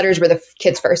 and the letters were the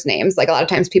kids' first names. Like a lot of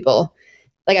times people,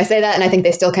 like I say that, and I think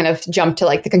they still kind of jump to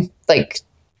like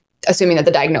assuming that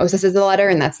the diagnosis is the letter,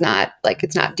 and that's not like,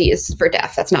 it's not D is for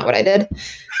deaf. That's not what I did.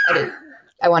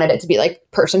 I wanted it to be like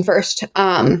person first.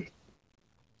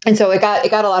 And so it got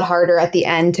a lot harder at the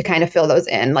end to kind of fill those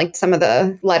in, like some of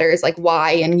the letters like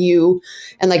Y and U,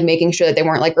 and like making sure that they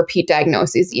weren't like repeat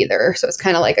diagnoses either. So it's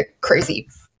kind of like a crazy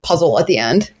puzzle at the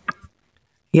end.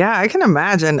 Yeah, I can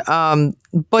imagine.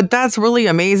 But that's really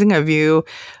amazing of you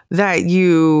that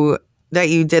you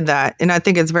did that. And I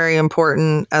think it's very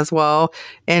important as well.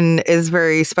 And is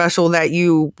very special that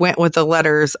you went with the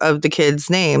letters of the kids'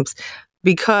 names,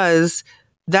 because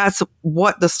that's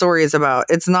what the story is about.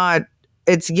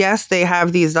 It's yes, they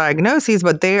have these diagnoses,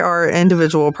 but they are an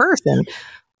individual person.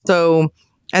 So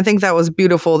I think that was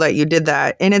beautiful that you did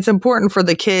that. And it's important for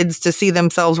the kids to see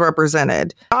themselves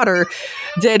represented. My daughter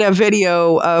did a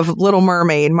video of Little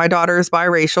Mermaid. My daughter is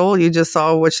biracial. You just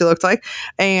saw what she looked like.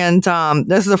 And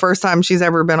this is the first time she's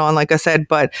ever been on, like I said,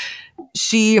 but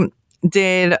she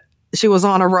was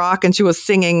on a rock and she was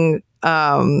singing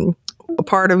a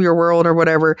part of your world or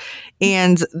whatever.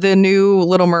 And the new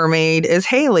Little Mermaid is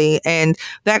Haley. And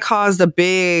that caused a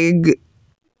big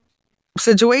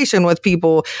situation with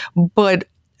people. But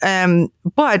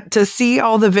to see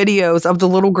all the videos of the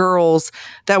little girls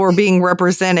that were being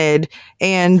represented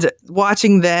and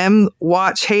watching them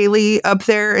watch Haley up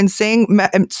there and sing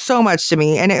meant so much to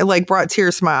me. And it like brought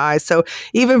tears to my eyes. So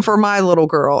even for my little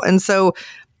girl. And so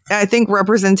I think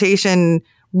representation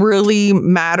really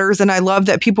matters. And I love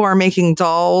that people are making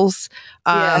dolls,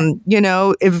 you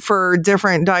know, for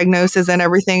different diagnoses and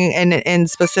everything, and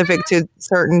specific to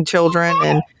certain children.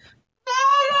 And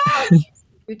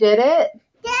you did it.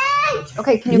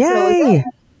 Okay, can you close it?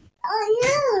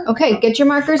 Oh, no. Okay, get your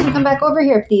markers and come back over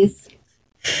here, please.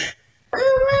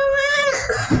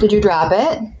 Did you drop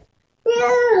it?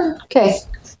 No. Okay.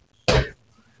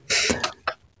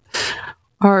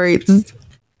 all right.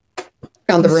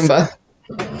 Found the Roomba.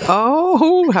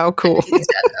 Oh, how cool.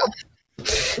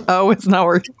 Oh, it's not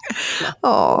working.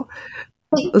 Oh,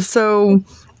 so.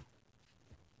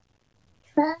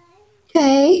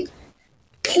 Okay.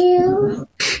 2.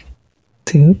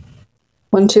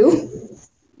 1, 2.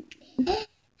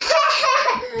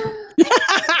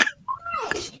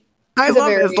 I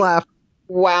love his laugh.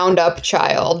 Wound up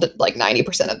child like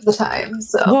 90% of the time.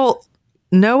 So Well,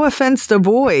 no offense to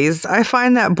boys. I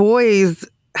find that boys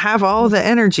have all the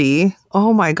energy.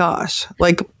 Oh my gosh.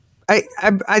 Like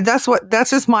I that's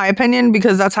just my opinion,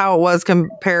 because that's how it was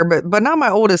compared. But not my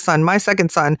oldest son. My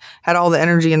second son had all the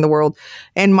energy in the world.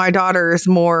 And my daughter is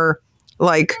more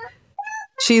like,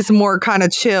 she's more kind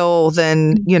of chill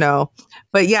than, you know.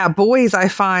 But yeah, boys, I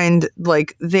find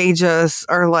like they just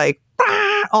are like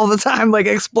all the time, like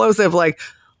explosive, like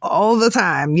all the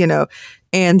time, you know.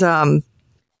 And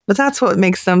but that's what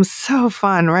makes them so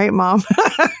fun, right, Mom?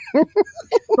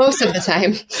 most of the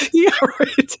time. Yeah,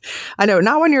 right. I know.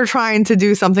 Not when you're trying to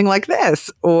do something like this,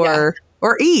 or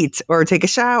eat, or take a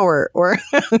shower, or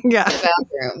yeah,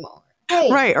 Bathroom.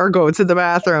 Hey. right, or go to the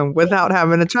bathroom without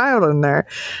having a child in there.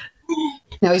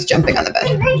 Now he's jumping on the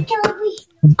bed.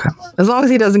 Okay, as long as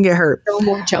he doesn't get hurt. No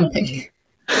more jumping.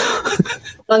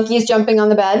 Monkey's jumping on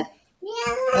the bed.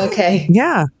 Yeah. Okay.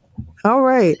 Yeah. All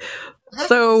right.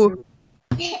 So,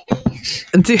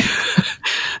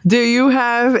 do you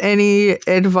have any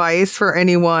advice for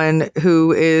anyone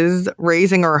who is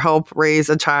raising or help raise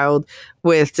a child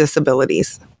with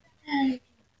disabilities?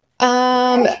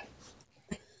 I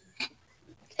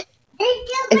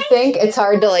think it's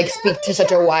hard to like speak to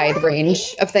such a wide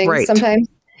range of things sometimes.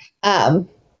 I'm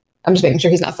just making sure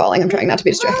he's not falling. I'm trying not to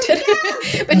be distracted.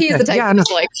 But he's the type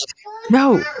who's like,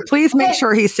 No, please make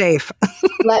sure he's safe.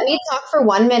 Let me talk for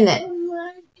 1 minute.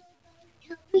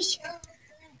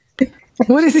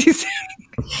 What is he saying?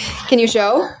 Can you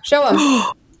show? Show him.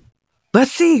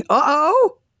 Let's see.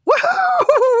 Uh-oh.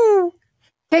 Woohoo!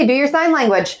 Okay, do your sign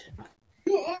language.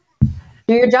 Do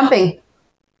your jumping.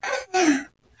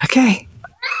 Okay.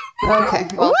 Okay.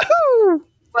 Well, Woohoo!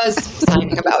 was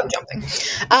signing about jumping.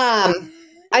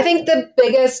 I think the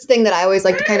biggest thing that I always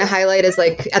like to kind of highlight is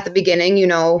like at the beginning,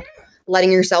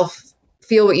 letting yourself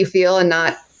feel what you feel and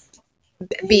not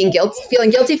feeling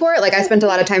guilty for it. Like I spent a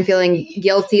lot of time feeling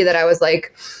guilty that I was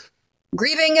like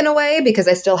grieving in a way because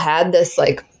I still had this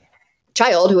like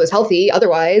child who was healthy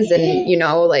otherwise. And,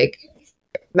 like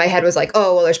my head was like,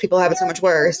 oh, well, there's people who have it so much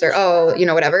worse or, oh,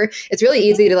 whatever. It's really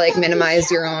easy to like minimize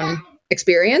your own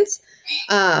experience.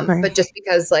 Right. But just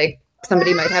because like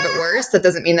somebody might have it worse, that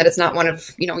doesn't mean that it's not one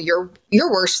of, your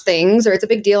worst things or it's a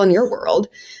big deal in your world.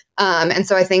 And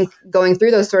so I think going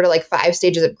through those sort of like 5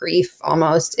 stages of grief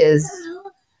almost is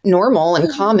normal and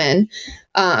common.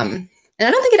 And I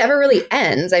don't think it ever really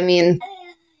ends. I mean,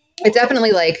 it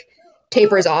definitely like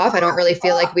tapers off. I don't really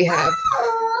feel like we have.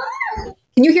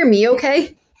 Can you hear me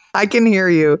okay? I can hear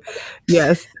you.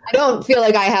 Yes. I don't feel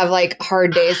like I have like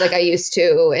hard days like I used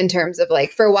to in terms of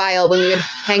like for a while when we would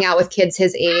hang out with kids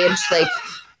his age, like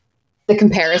the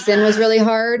comparison was really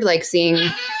hard, like seeing.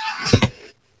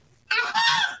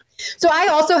 So I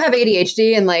also have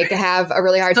ADHD and like have a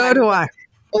really hard time. So do I.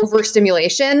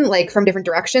 Overstimulation, like from different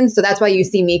directions. So that's why you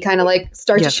see me kind of like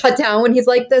start to shut down when he's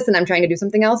like this and I'm trying to do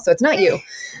something else. So it's not you.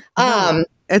 No,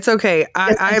 it's okay.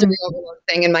 I'm overload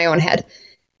thing in my own head.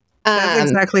 That's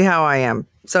exactly how I am.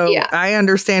 So Yeah. I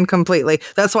understand completely.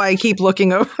 That's why I keep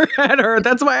looking over at her.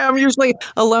 That's why I'm usually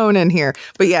alone in here.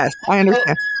 But yes, I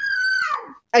understand.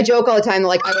 I joke all the time,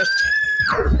 like I wish.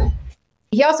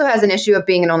 He also has an issue of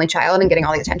being an only child and getting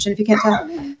all the attention, if you can't tell.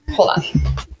 Hold on.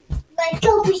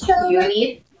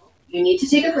 You need to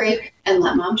take a break and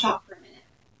let mom talk for a minute.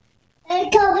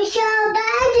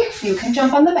 You can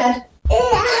jump on the bed.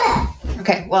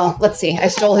 Okay, well, let's see. I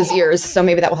stole his ears, so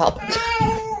maybe that will help.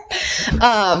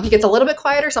 He gets a little bit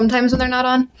quieter sometimes when they're not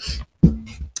on.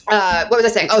 What was I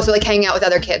saying? Oh, so like hanging out with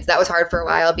other kids. That was hard for a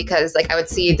while because like I would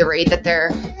see the rate that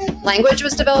their language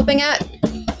was developing at.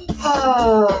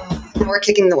 Oh, we're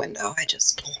kicking the window. I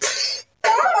just...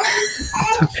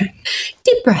 Okay.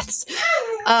 Deep breaths.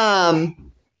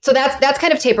 So that's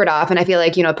kind of tapered off. And I feel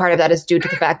like, part of that is due to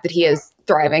the fact that he is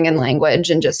thriving in language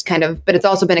and just kind of, but it's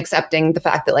also been accepting the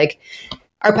fact that like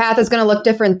our path is going to look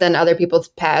different than other people's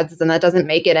paths. And that doesn't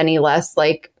make it any less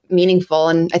like meaningful.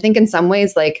 And I think in some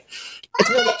ways, like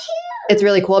it's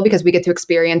really cool because we get to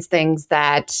experience things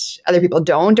that other people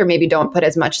don't, or maybe don't put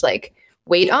as much like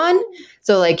weight on.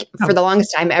 So like for the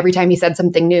longest time, every time he said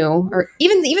something new, or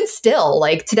even still,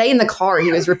 like today in the car,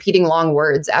 he was repeating long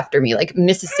words after me, like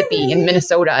Mississippi and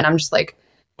Minnesota. And I'm just like,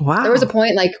 wow. There was a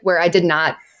point like where I did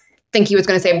not think he was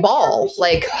going to say ball.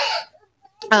 Like,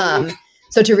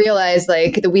 so to realize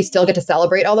like that we still get to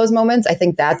celebrate all those moments, I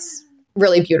think that's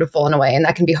really beautiful in a way. And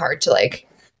that can be hard to like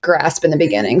grasp in the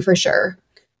beginning for sure,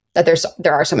 that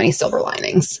there are so many silver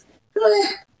linings.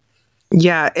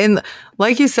 Yeah. And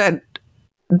like you said,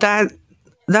 that's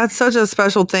such a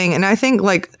special thing. And I think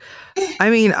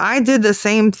I did the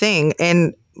same thing,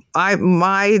 and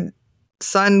my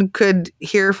son could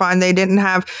hear fine. They didn't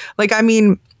have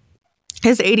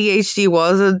his ADHD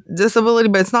was a disability,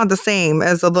 but it's not the same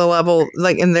as the level,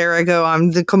 like, and there I go,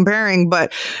 I'm comparing,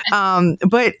 but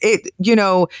it,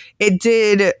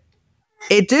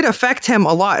 it did affect him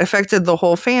a lot, affected the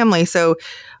whole family. So,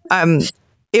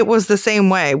 it was the same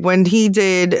way when he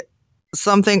did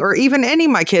something, or even any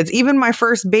of my kids, even my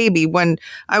first baby when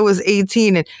I was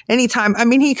 18, and anytime,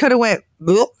 he could have went,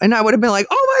 bleh, and I would have been like,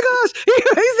 oh my gosh, he's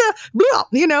a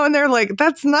bleh, and they're like,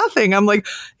 that's nothing. I'm like,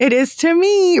 it is to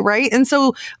me. Right. And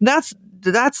so that's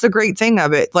the great thing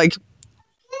of it. Like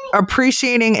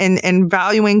appreciating and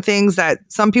valuing things that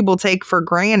some people take for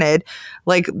granted.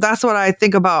 Like that's what I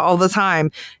think about all the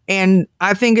time. And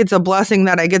I think it's a blessing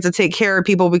that I get to take care of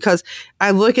people, because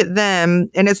I look at them,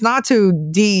 and it's not to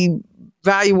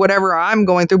devalue whatever I'm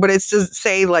going through, but it's to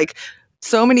say like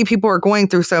so many people are going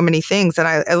through so many things. And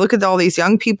I look at all these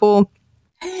young people,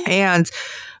 and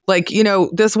like,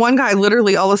 this one guy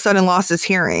literally all of a sudden lost his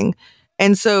hearing.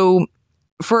 And so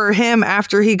for him,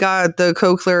 after he got the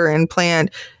cochlear implant,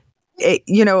 it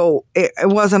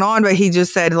wasn't on, but he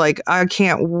just said like, I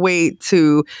can't wait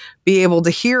to be able to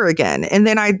hear again. And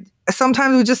then I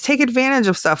sometimes would just take advantage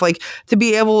of stuff like to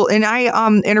be able, and I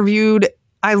interviewed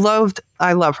I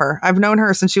love her. I've known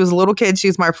her since she was a little kid.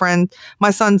 She's my friend,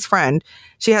 my son's friend.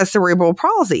 She has cerebral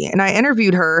palsy. And I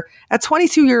interviewed her at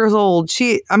 22 years old.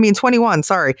 21,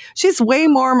 sorry. She's way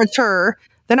more mature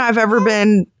than I've ever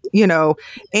been,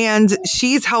 and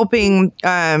she's helping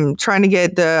trying to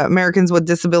get the Americans with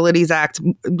Disabilities Act,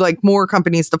 like more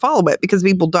companies to follow it because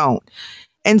people don't.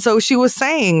 And so she was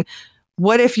saying,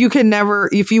 what if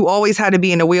if you always had to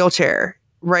be in a wheelchair,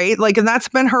 right? Like, and that's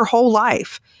been her whole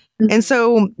life. And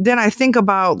so then I think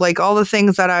about like all the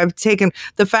things that I've taken,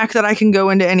 the fact that I can go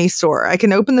into any store, I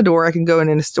can open the door, I can go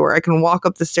into a store, I can walk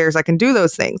up the stairs, I can do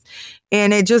those things.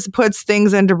 And it just puts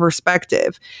things into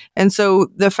perspective. And so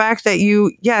the fact that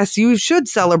you should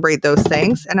celebrate those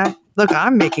things. And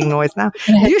I'm making noise now.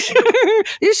 You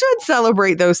should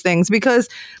celebrate those things because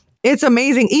it's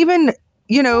amazing. Even,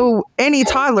 any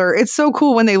toddler, it's so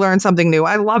cool when they learn something new.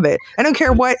 I love it. I don't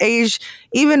care what age,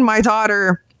 even my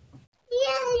daughter.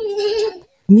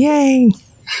 Yay.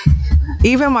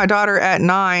 Even my daughter at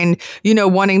 9,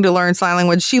 wanting to learn sign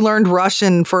language, she learned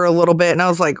Russian for a little bit. And I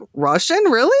was like, Russian?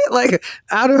 Really? Like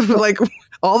out of like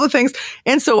all the things.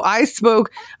 And so I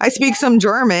speak some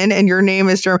German and your name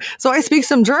is German. So I speak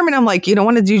some German. I'm like, you don't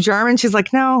want to do German? She's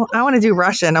like, no, I want to do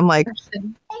Russian. I'm like,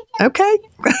 okay.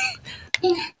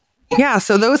 Yeah.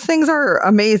 So those things are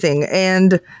amazing.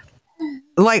 And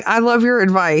like, I love your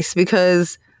advice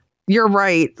because you're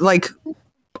right. Like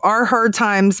our hard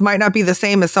times might not be the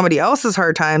same as somebody else's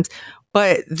hard times,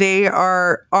 but they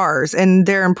are ours and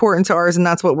they're important to ours. And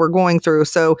that's what we're going through.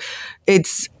 So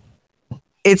it's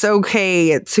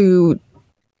okay to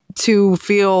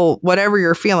feel whatever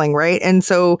you're feeling. Right. And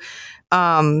so,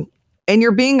 and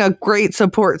you're being a great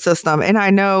support system. And I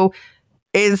know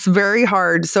it's very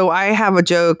hard. So I have a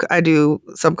joke. I do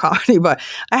some comedy, but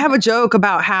I have a joke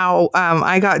about how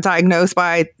I got diagnosed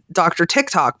by Dr.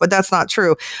 TikTok, but that's not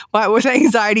true. But with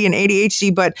anxiety and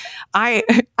ADHD, but I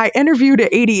interviewed an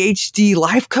ADHD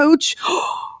life coach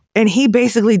and he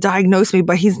basically diagnosed me,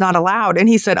 but he's not allowed. And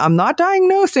he said, I'm not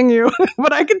diagnosing you,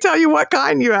 but I can tell you what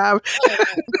kind you have.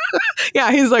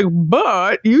 Yeah. He's like,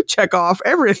 but you check off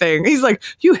everything. He's like,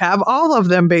 you have all of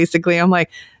them basically. I'm like,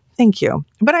 thank you.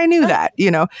 But I knew that,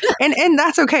 and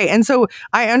that's okay. And so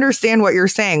I understand what you're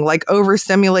saying, like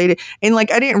overstimulated. And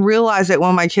like, I didn't realize it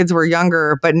when my kids were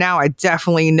younger, but now I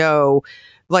definitely know,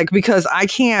 like, because I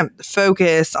can't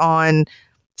focus on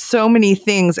so many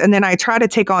things. And then I try to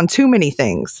take on too many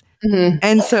things. Mm-hmm.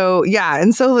 And so, yeah.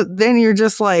 And so then you're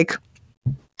just like,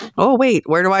 oh, wait,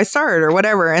 where do I start or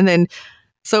whatever? And then,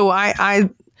 so I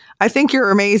think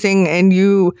you're amazing and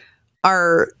you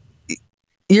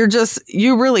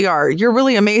really are. You're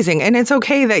really amazing. And it's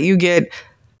okay that you get,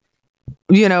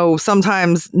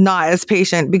 sometimes not as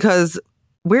patient because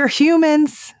we're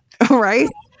humans, right?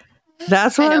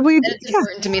 That's what we do. It's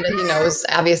important to me that he knows,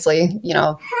 obviously,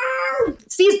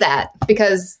 sees that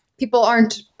because people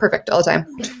aren't perfect all the time.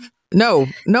 No,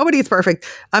 nobody's perfect.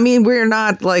 I mean, we're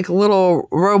not like little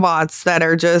robots that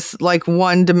are just like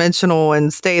one dimensional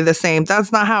and stay the same.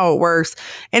 That's not how it works.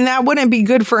 And that wouldn't be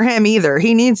good for him either.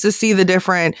 He needs to see the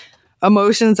different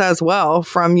emotions as well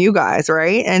from you guys,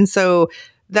 right? And so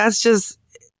it's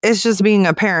just being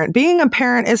a parent. Being a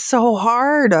parent is so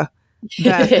hard.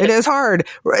 It is hard.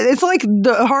 It's like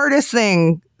the hardest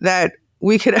thing that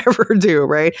we could ever do,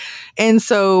 right? And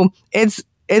so it's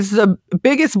the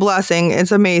biggest blessing.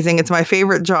 It's amazing. It's my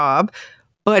favorite job,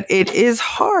 but it is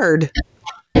hard.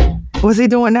 What's he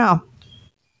doing now?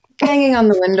 Hanging on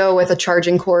the window with a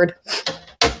charging cord.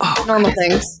 Oh, normal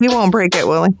things. He won't break it,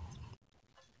 will he?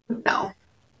 No.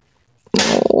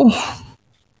 Oh.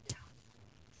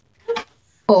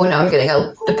 Oh, now I'm getting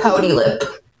a pouty lip.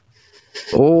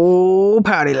 Oh,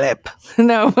 pouty lip.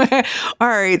 No. All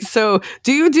right. So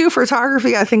do you do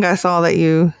photography? I think I saw that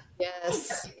you...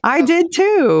 Yes. I did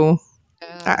too.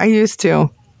 Yeah. I used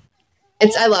to.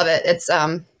 I love it. It's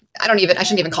I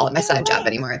shouldn't even call it my side job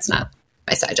anymore. It's not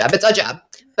my side job. It's a job.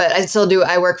 But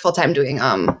I work full time doing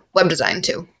web design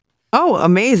too. Oh,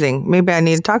 amazing. Maybe I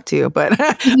need to talk to you. But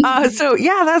so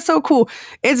yeah, that's so cool.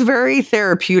 It's very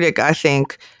therapeutic, I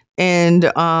think.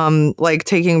 And like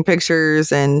taking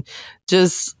pictures and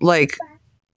just like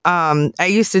I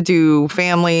used to do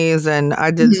families and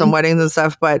I did some weddings and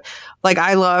stuff, but like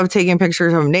I love taking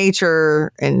pictures of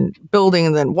nature and building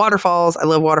and then waterfalls. I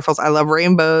love waterfalls. I love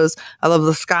rainbows. I love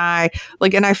the sky.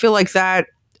 Like, and I feel like that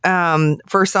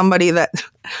for somebody that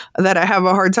I have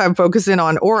a hard time focusing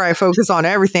on, or I focus on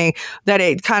everything, that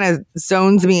it kind of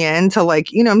zones me into like,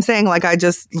 what I'm saying? Like I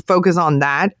just focus on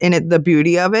that and the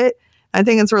beauty of it. I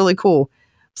think it's really cool.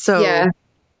 So yeah,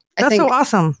 that's so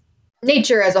awesome.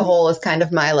 Nature as a whole is kind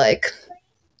of my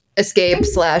escape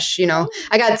slash,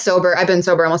 I got sober. I've been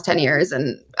sober almost 10 years,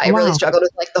 and I really struggled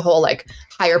with like the whole like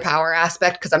higher power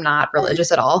aspect because I'm not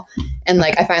religious at all. And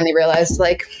like I finally realized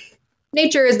like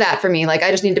nature is that for me. Like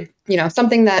I just need to,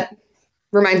 something that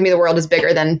reminds me the world is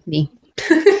bigger than me.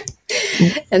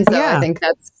 And so I think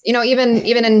that's,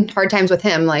 even in hard times with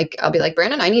him, like I'll be like,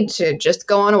 Brandon, I need to just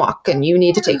go on a walk and you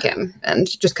need to take him and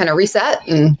just kind of reset.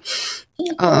 And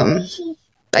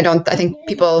I think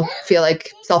people feel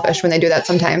like selfish when they do that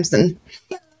sometimes. And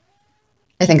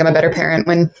I think I'm a better parent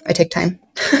when I take time.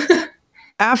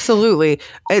 Absolutely.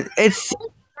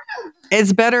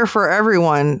 It's better for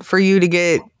everyone for you to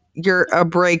get a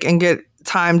break and get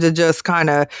time to just kind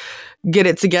of get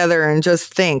it together and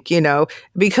just think,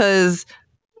 because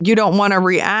you don't want to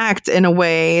react in a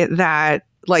way that,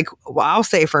 like, I'll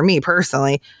say for me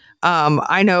personally,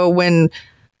 I know when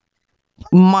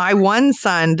my one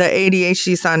son, the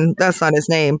ADHD son, that's not his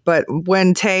name, but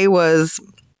when Tay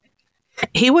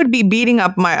he would be beating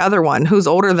up my other one who's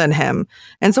older than him.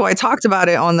 And so I talked about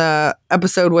it on the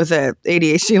episode with the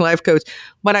ADHD life coach,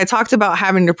 but I talked about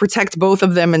having to protect both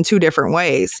of them in two different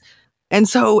ways. And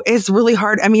so it's really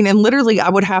hard. I mean, and literally I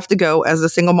would have to go as a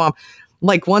single mom.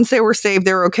 Like once they were safe,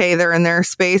 they're okay, they're in their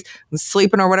space,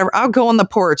 sleeping or whatever, I'll go on the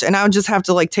porch and I would just have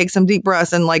to like take some deep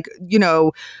breaths and like,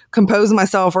 compose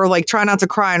myself or like try not to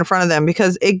cry in front of them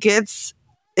because it gets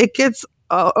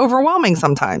overwhelming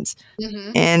sometimes.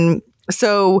 Mm-hmm. And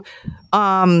so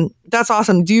that's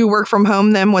awesome. Do you work from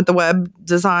home then with the web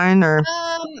design or?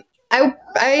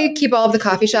 I keep all of the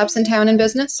coffee shops in town in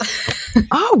business.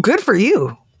 Oh, good for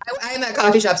you. I'm at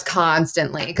coffee shops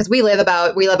constantly because we live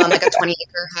on like a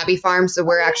 20-acre hobby farm. So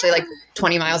we're actually like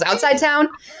 20 miles outside town.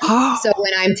 Oh. So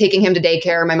when I'm taking him to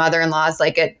daycare, my mother-in-law's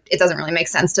like, it doesn't really make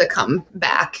sense to come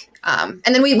back. And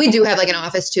then we do have like an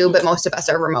office too, but most of us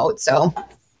are remote. So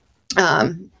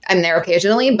I'm there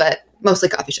occasionally, but mostly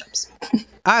coffee shops.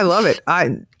 I love it.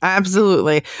 I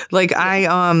absolutely like,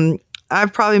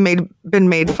 I've probably been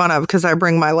made fun of because I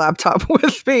bring my laptop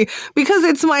with me because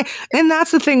and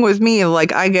that's the thing with me,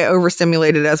 like I get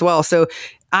overstimulated as well. So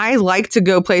I like to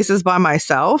go places by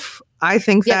myself. I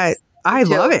think that I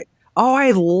love it. Oh,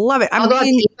 I love it. I'll go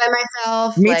eat by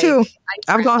myself. Me too.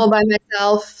 I've gone by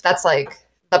myself. That's like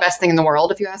the best thing in the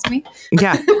world, if you ask me.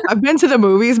 Yeah. I've been to the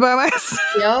movies by myself.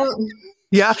 Yep.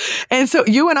 Yeah. And so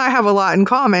you and I have a lot in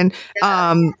common.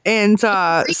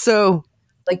 Yeah. So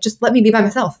like, just let me be by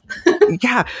myself.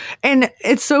 Yeah. And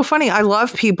it's so funny. I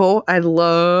love people,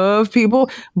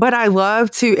 but I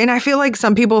love to, and I feel like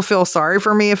some people feel sorry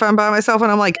for me if I'm by myself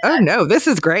and I'm like, oh no, this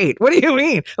is great. What do you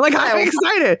mean? Like, I'm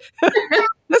excited.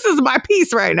 This is my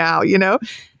piece right now,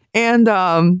 And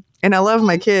I love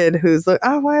my kid who's like,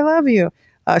 oh, I love you.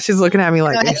 She's looking at me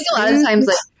like, I think a lot of times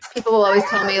like people will always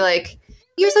tell me like,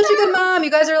 you're such a good mom. You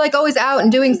guys are like always out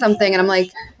and doing something. And I'm like,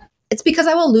 it's because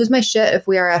I will lose my shit if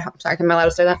we are at home. Sorry, am I allowed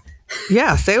to say that?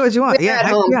 Yeah, say what you want. Yeah, at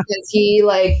home because he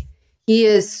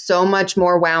is so much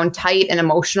more wound tight and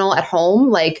emotional at home.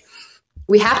 Like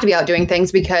we have to be out doing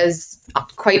things because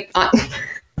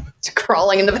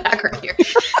crawling in the background here.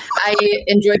 I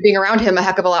enjoy being around him a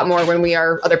heck of a lot more when we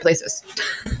are other places.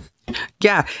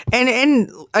 Yeah, and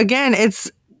again,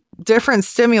 it's different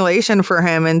stimulation for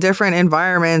him in different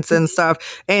environments and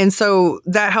stuff. And so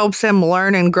that helps him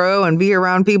learn and grow and be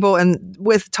around people. And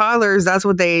with toddlers, that's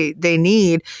what they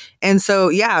need. And so,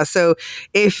 yeah. So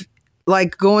if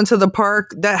like going to the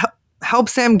park, that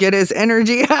helps him get his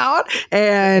energy out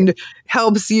and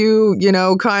helps you,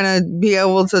 kind of be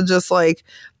able to just like,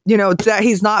 that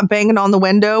he's not banging on the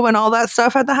window and all that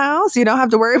stuff at the house. You don't have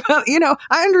to worry about,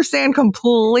 I understand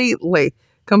completely.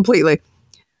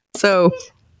 So,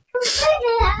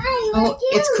 oh,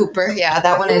 it's Cooper. Yeah,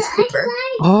 that one is Cooper.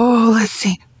 Oh, let's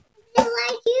see. Like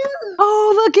you.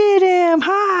 Oh, look at him.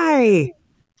 Hi.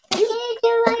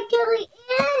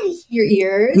 Your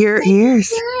ears. Your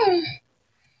ears.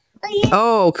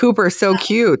 Oh, Cooper's so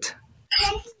cute.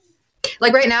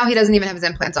 Like right now, he doesn't even have his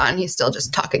implants on. He's still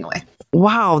just talking away.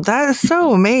 Wow, that is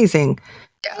so amazing.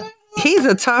 Yeah. He's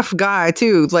a tough guy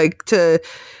too.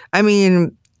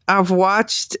 I've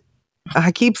watched,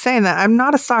 I keep saying that I'm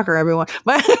not a stalker, everyone,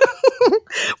 but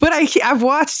I've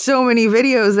watched so many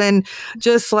videos and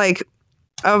just like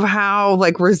of how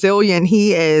like resilient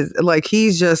he is. Like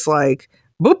he's just like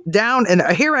boop down and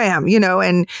here I am,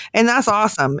 and that's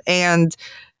awesome. And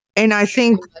I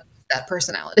think that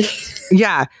personality.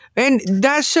 Yeah. And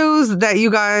that shows that you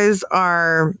guys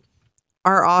are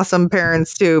awesome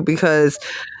parents too, because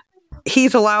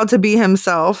he's allowed to be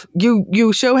himself.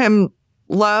 You show him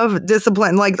love,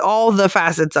 discipline, like all the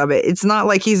facets of it. It's not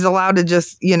like he's allowed to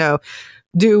just,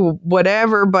 do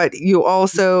whatever, but you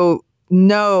also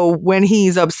know when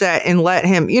he's upset and let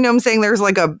him, you know what I'm saying? There's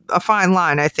like a fine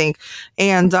line, I think.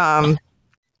 And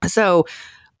so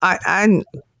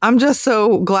I'm just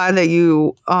so glad that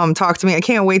you talked to me. I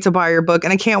can't wait to buy your book,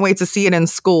 and I can't wait to see it in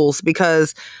schools,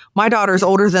 because my daughter's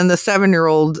older than the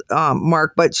 7-year-old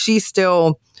Mark, but she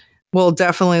still will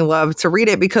definitely love to read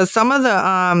it, because some of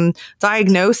the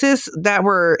diagnoses that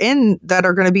are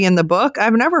going to be in the book,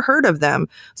 I've never heard of them.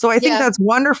 So I think that's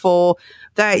wonderful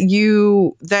that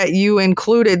you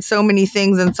included so many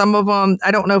things, and some of them, I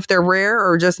don't know if they're rare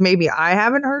or just maybe I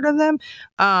haven't heard of them.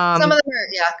 Some of them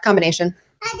are, combination.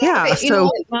 Yeah. Okay, so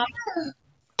Mom,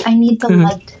 I need the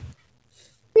light.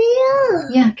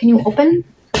 Yeah, can you open?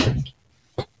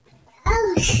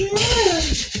 Oh, sure.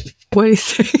 what do you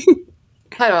saying?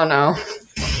 I don't know.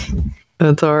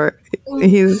 That's all right.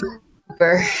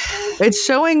 It's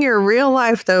showing your real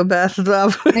life though, Beth. I know.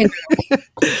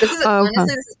 Honestly,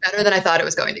 this is better than I thought it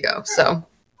was going to go. So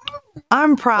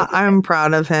I'm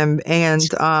proud of him, and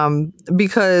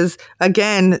because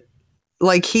again,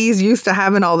 like, he's used to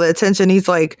having all the attention. He's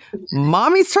like,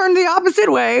 Mommy's turned the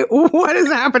opposite way. What is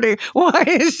happening? Why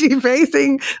is she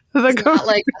facing the? It's not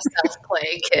like a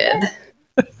self-play kid.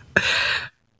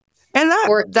 And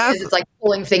that's it's like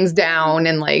pulling things down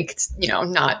and like,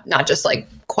 not just like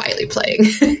quietly playing.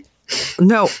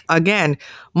 No, again,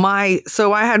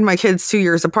 so I had my kids 2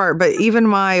 years apart, but even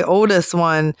my oldest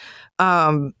one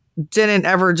didn't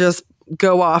ever just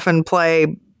go off and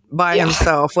play by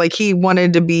himself. Like, he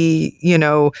wanted to be,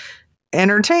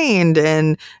 entertained.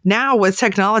 And now with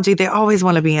technology, they always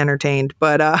want to be entertained.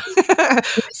 But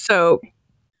so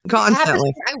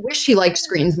constantly. I wish he liked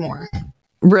screens more.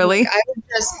 Really? Like, I would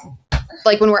just,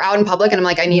 like, when we're out in public and I'm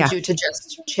like, I need you to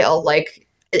just chill. Like,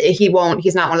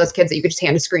 he's not one of those kids that you could just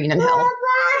hand a screen and help.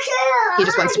 He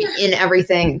just wants to be in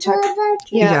everything.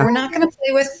 We're not going to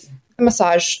play with a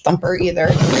massage thumper either.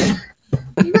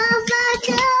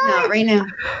 Not right now.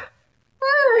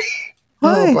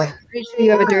 Oh boy. Pretty sure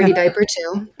you have a dirty diaper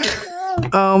too.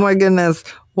 Oh my goodness.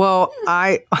 Well,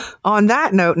 on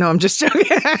that note, no, I'm just joking.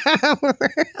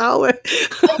 Always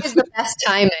the best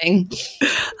timing.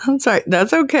 I'm sorry.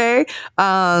 That's okay.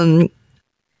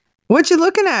 What you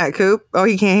looking at, Coop? Oh,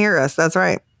 he can't hear us. That's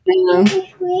right.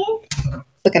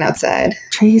 Looking outside.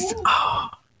 Trees. Oh.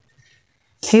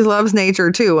 He loves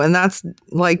nature too, and that's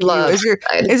like you.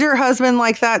 Is your husband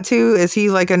like that too? Is he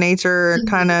like a nature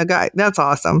kind of guy? That's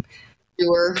awesome.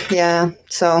 Sure. Yeah.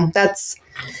 So that's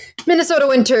Minnesota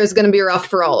winter is going to be rough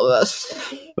for all of us.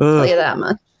 I'll tell you that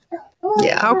much.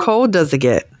 Yeah. How cold does it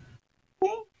get?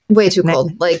 Way too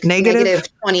cold. Like negative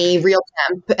 20 real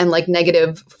temp and like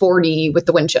negative 40 with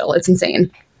the wind chill. It's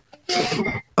insane.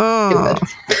 Oh,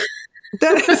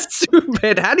 that is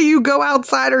stupid. How do you go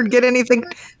outside or get anything?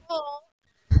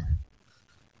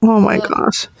 Oh my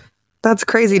gosh. That's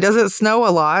crazy. Does it snow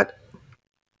a lot?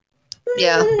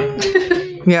 Yeah.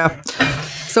 Yeah.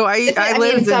 So I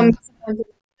lived in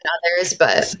others,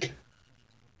 but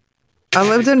I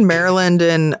lived in Maryland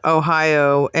and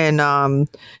Ohio, and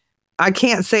I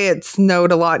can't say it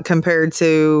snowed a lot compared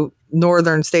to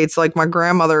northern states. Like, my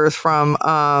grandmother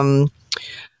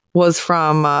was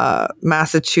from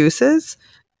Massachusetts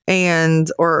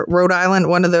or Rhode Island,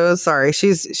 one of those. Sorry,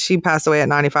 she passed away at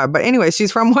 95. But anyway,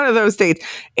 she's from one of those states,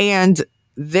 and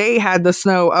they had the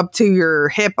snow up to your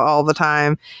hip all the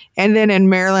time. And then in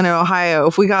Maryland and Ohio,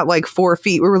 if we got like 4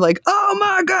 feet, we were like, oh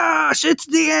my gosh, it's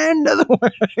the end of the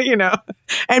world,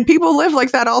 And people live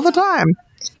like that all the time.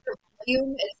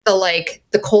 It's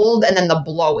the cold and then the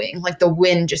blowing. Like, the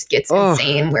wind just gets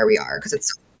insane where we are because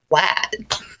it's flat.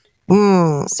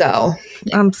 So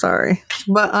I'm sorry,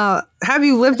 but have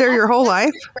you lived there your whole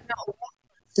life?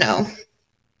 No.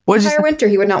 Entire winter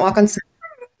he would not walk on snow.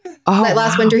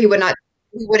 Last winter he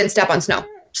wouldn't step on snow.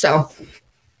 So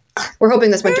we're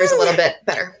hoping this winter is a little bit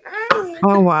better.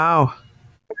 Oh wow.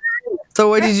 So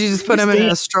what, did you just put him in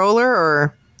a stroller,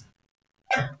 or?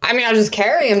 I mean, I'll just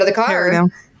carry him to the car.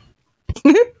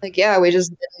 We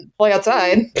just didn't play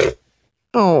outside.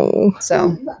 Oh.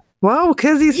 So. Well,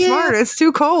 because he's smart. It's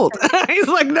too cold. He's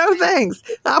like, no thanks.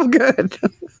 I'm good.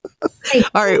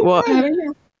 All right. Well,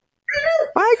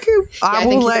 bye, Coop.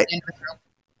 I'll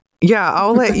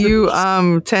let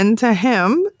you tend to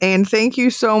him. And thank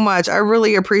you so much. I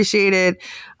really appreciate it.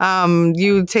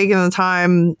 You taking the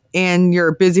time in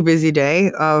your busy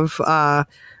day of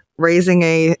raising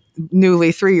a newly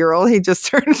 3-year-old. He just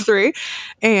turned 3,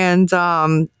 and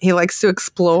he likes to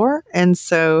explore. And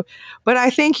so, but I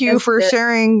thank you for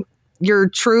sharing your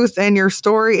truth and your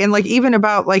story. And like, even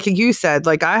about, like you said,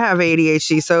 like, I have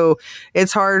ADHD, so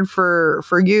it's hard for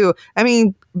you. I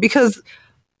mean, because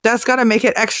that's got to make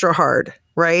it extra hard.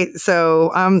 Right.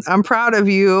 So I'm proud of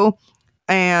you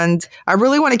and I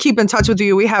really want to keep in touch with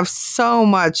you. We have so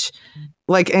much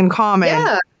like in common.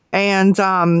 Yeah. And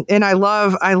I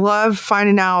love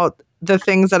finding out the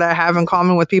things that I have in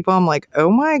common with people. I'm like, oh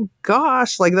my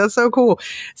gosh, like that's so cool.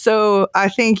 So I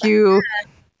thank you.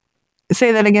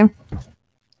 Say that again.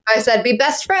 I said be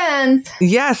best friends.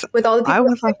 Yes. With all the people we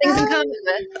have things in common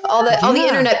with. All the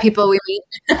internet people we meet.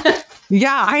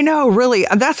 Yeah, I know, really.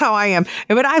 That's how I am.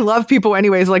 But I love people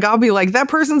anyways. Like I'll be like, that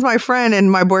person's my friend,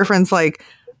 and my boyfriend's like,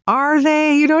 are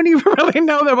they? You don't even really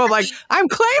know them. I'm like, I'm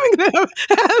claiming them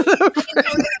as a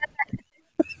friend.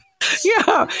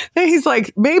 Yeah. And he's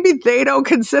like, maybe they don't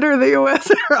consider the US.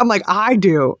 I'm like, I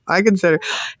do. I consider.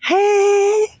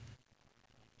 Hey.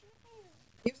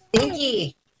 You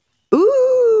stinky.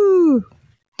 Ooh.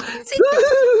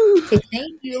 Ooh. Say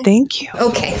thank you. Thank you.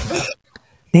 Okay.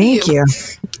 Thank you.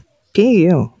 Be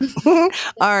you. All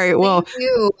right. Well, Thank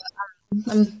you.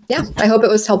 Yeah, I hope it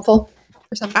was helpful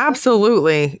for some people.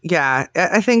 Absolutely. Yeah.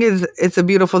 I think it's a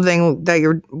beautiful thing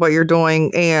that what you're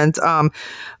doing. And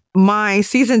my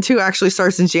season 2 actually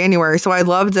starts in January. So I'd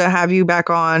love to have you back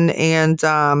on and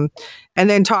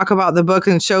then talk about the book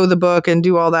and show the book and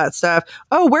do all that stuff.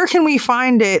 Oh, where can we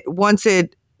find it once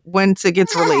it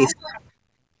gets released?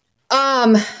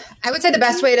 I would say the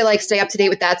best way to like stay up to date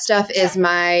with that stuff is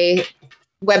my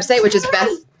website, which is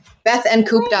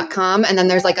bethandcoop.com. And then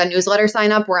there's like a newsletter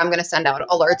sign up where I'm going to send out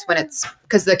alerts when it's,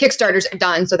 because the Kickstarter's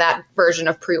done. So that version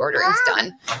of pre-ordering is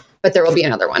done, but there will be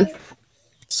another one.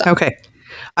 So. Okay.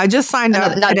 I just signed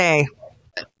up today.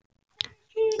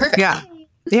 Perfect. Yeah.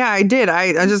 Yeah, I did.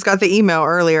 I just got the email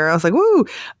earlier. I was like, woo.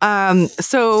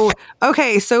 So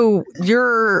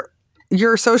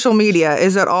your social media,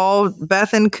 is it all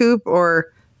Beth and Coop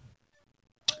or?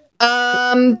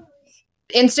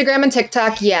 Instagram and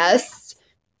TikTok, yes.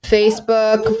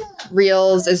 Facebook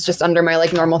Reels is just under my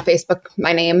like normal Facebook,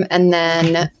 my name, and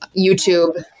then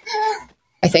YouTube,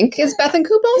 I think, is Beth and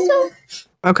Coop also.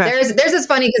 Okay. There's this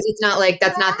funny because it's not like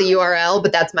that's not the URL,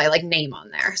 but that's my like name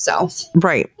on there. So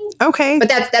right. Okay. But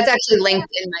that's actually linked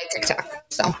in my TikTok.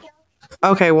 So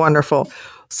okay, wonderful.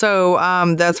 So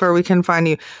that's where we can find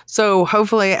you. So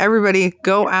hopefully everybody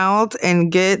go out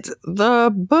and get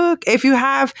the book. If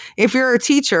you're a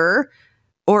teacher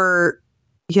or,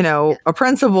 a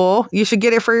principal, you should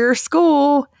get it for your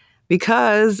school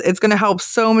because it's going to help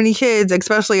so many kids,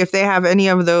 especially if they have any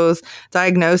of those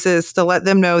diagnoses, to let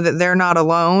them know that they're not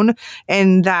alone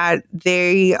and that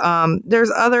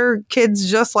there's other kids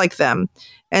just like them.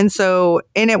 And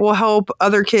it will help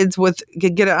other kids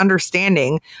get an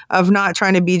understanding of not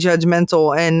trying to be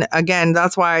judgmental. And again,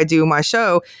 that's why I do my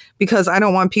show, because I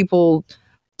don't want people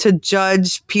to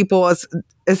judge people as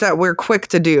that we're quick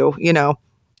to do,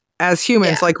 as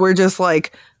humans. Yeah. Like we're just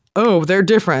like, oh, they're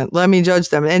different, let me judge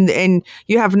them. And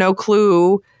you have no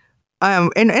clue.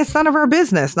 And it's none of our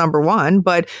business, number one,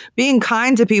 but being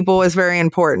kind to people is very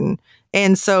important.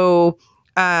 And so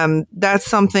that's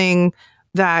something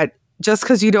that, just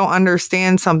because you don't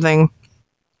understand something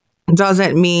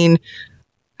doesn't mean.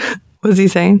 What's he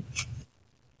saying?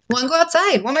 Want to go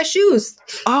outside? Want my shoes?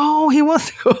 Oh, he wants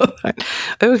to go outside.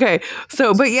 Okay.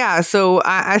 So, but yeah, so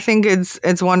I think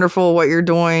it's wonderful what you're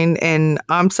doing. And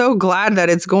I'm so glad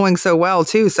that it's going so well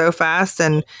too, so fast.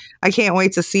 And I can't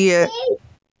wait to see it.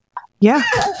 Yeah.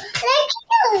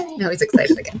 No, he's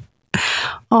excited again.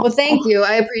 Oh. Well, thank you.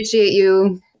 I appreciate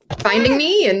you finding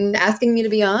me and asking me to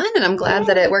be on, and I'm glad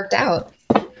that it worked out.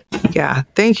 Yeah,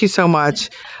 thank you so much.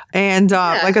 And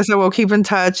like I said, we'll keep in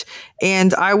touch,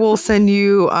 and I will send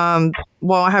you I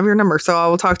have your number, so I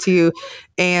will talk to you.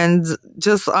 And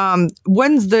just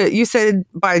when's you said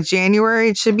by January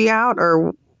it should be out,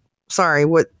 or sorry,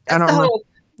 what? That's I don't know.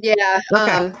 Yeah.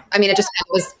 Okay. I mean, it just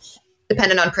was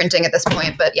dependent on printing at this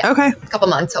point, but yeah. Okay. A couple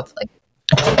months, hopefully.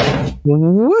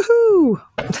 Woohoo!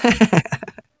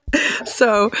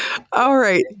 So, all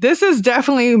right. This has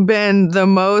definitely been the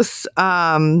most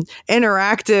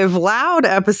interactive, loud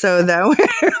episode that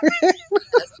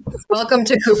Welcome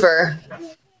to Cooper.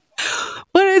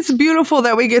 But it's beautiful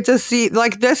that we get to see,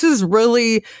 like, this is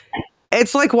really,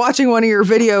 it's like watching one of your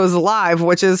videos live,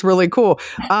 which is really cool.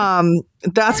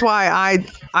 That's why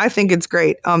I think it's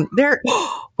great. What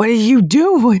are you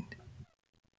doing?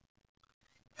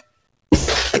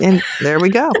 And there we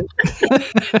go.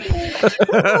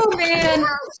 Oh, man.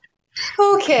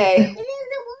 Okay.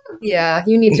 Yeah,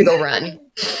 you need to go run.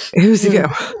 He's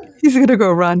going to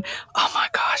go run. Oh, my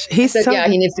gosh. Yeah,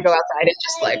 he needs to go outside and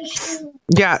just like...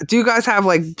 Yeah. Do you guys have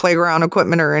like playground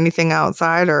equipment or anything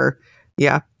outside? Or,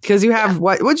 yeah. Because you have,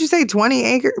 what'd you say, 20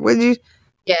 acres?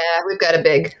 Yeah, we've got a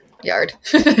big yard.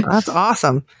 That's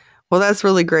awesome. Well, that's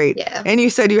really great. Yeah. And you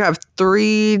said you have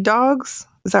 3 dogs?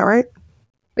 Is that right?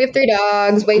 We have 3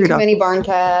 dogs, way too many barn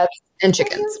cats, and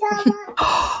chickens.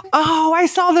 Oh, I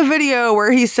saw the video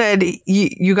where he said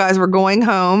you guys were going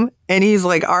home and he's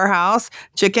like, our house,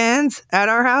 chickens at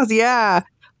our house. Yeah.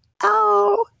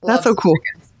 Oh, that's so cool.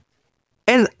 Chickens.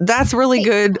 And that's really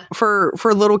good for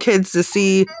little kids to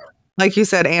see, like you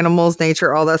said, animals,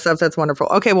 nature, all that stuff. That's wonderful.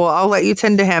 Okay, well, I'll let you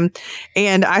tend to him.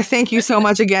 And I thank you so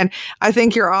much again. I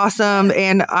think you're awesome.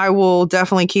 And I will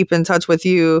definitely keep in touch with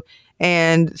you.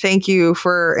 And thank you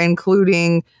for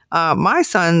including my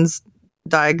son's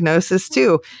diagnosis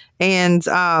too. And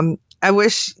I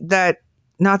wish that,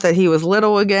 not that he was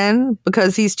little again,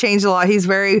 because he's changed a lot. He's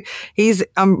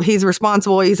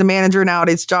responsible. He's a manager now at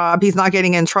his job. He's not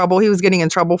getting in trouble. He was getting in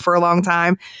trouble for a long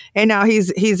time. And now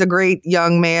he's a great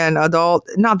young man, adult.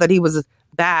 Not that he was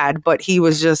bad, but he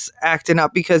was just acting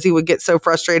up because he would get so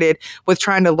frustrated with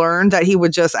trying to learn that he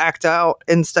would just act out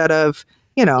instead of,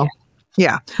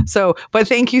 yeah. So, but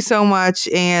thank you so much.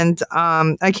 And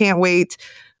I can't wait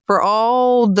for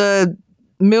all the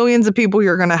millions of people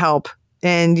you're going to help.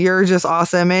 And you're just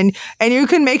awesome. And you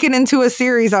can make it into a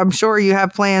series. I'm sure you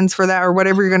have plans for that or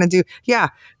whatever you're going to do. Yeah.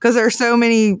 Because there's so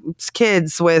many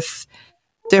kids with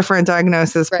different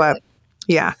diagnoses. Right. But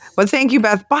yeah. But thank you,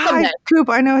 Beth. Bye, Coop.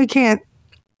 I know he can't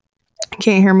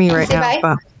hear me right now.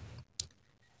 But.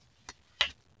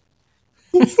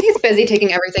 He's busy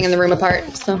taking everything in the room apart.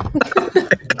 So. Oh my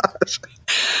gosh.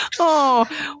 Oh,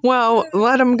 well,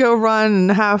 let him go run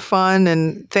and have fun.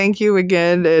 And thank you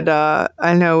again. And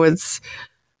I know it's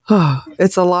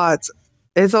a lot.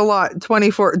 It's a lot.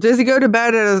 24. Does he go to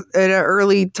bed at an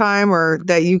early time, or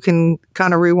that you can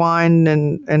kind of rewind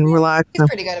and relax? He's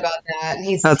pretty good about that.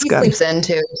 He sleeps in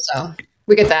too. So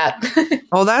we get that.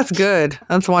 Oh, that's good.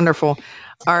 That's wonderful.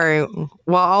 All right.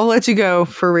 Well, I'll let you go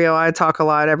for real. I talk a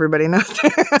lot. Everybody knows.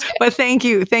 But thank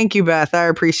you. Thank you, Beth. I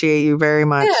appreciate you very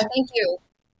much. Yeah, thank you.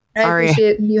 I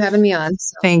appreciate you having me on.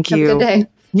 So thank you. Have a good day.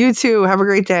 You too. Have a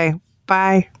great day.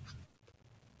 Bye.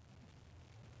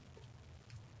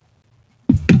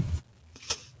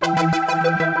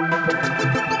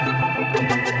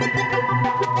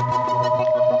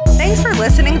 Thanks for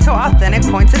listening to Authentic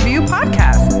Points of View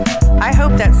podcast. I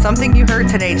hope that something you heard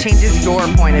today changes your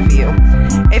point of view.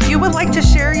 If you would like to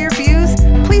share your views,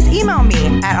 please email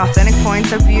me at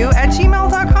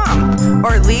authenticpointsofview@gmail.com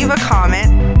or leave a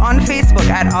comment on Facebook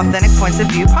at Authentic Points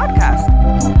of View podcast.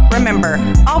 Remember,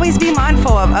 always be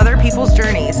mindful of other people's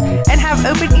journeys and have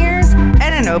open ears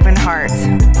and an open heart.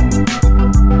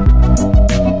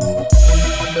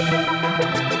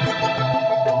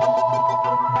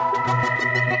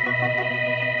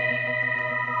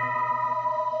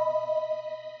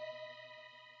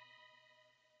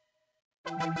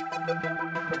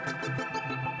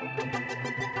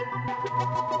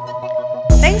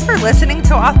 Thanks for listening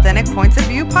to Authentic Points of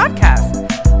View podcast.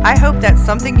 I hope that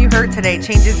something you heard today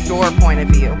changes your point of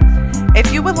view.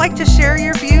 If you would like to share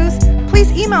your views,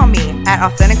 please email me at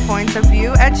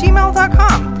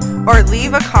authenticpointsofview@gmail.com or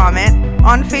leave a comment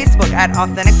on Facebook at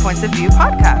Authentic Points of View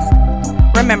podcast.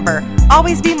 Remember,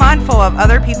 always be mindful of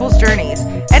other people's journeys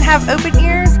and have open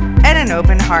ears and an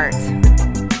open heart.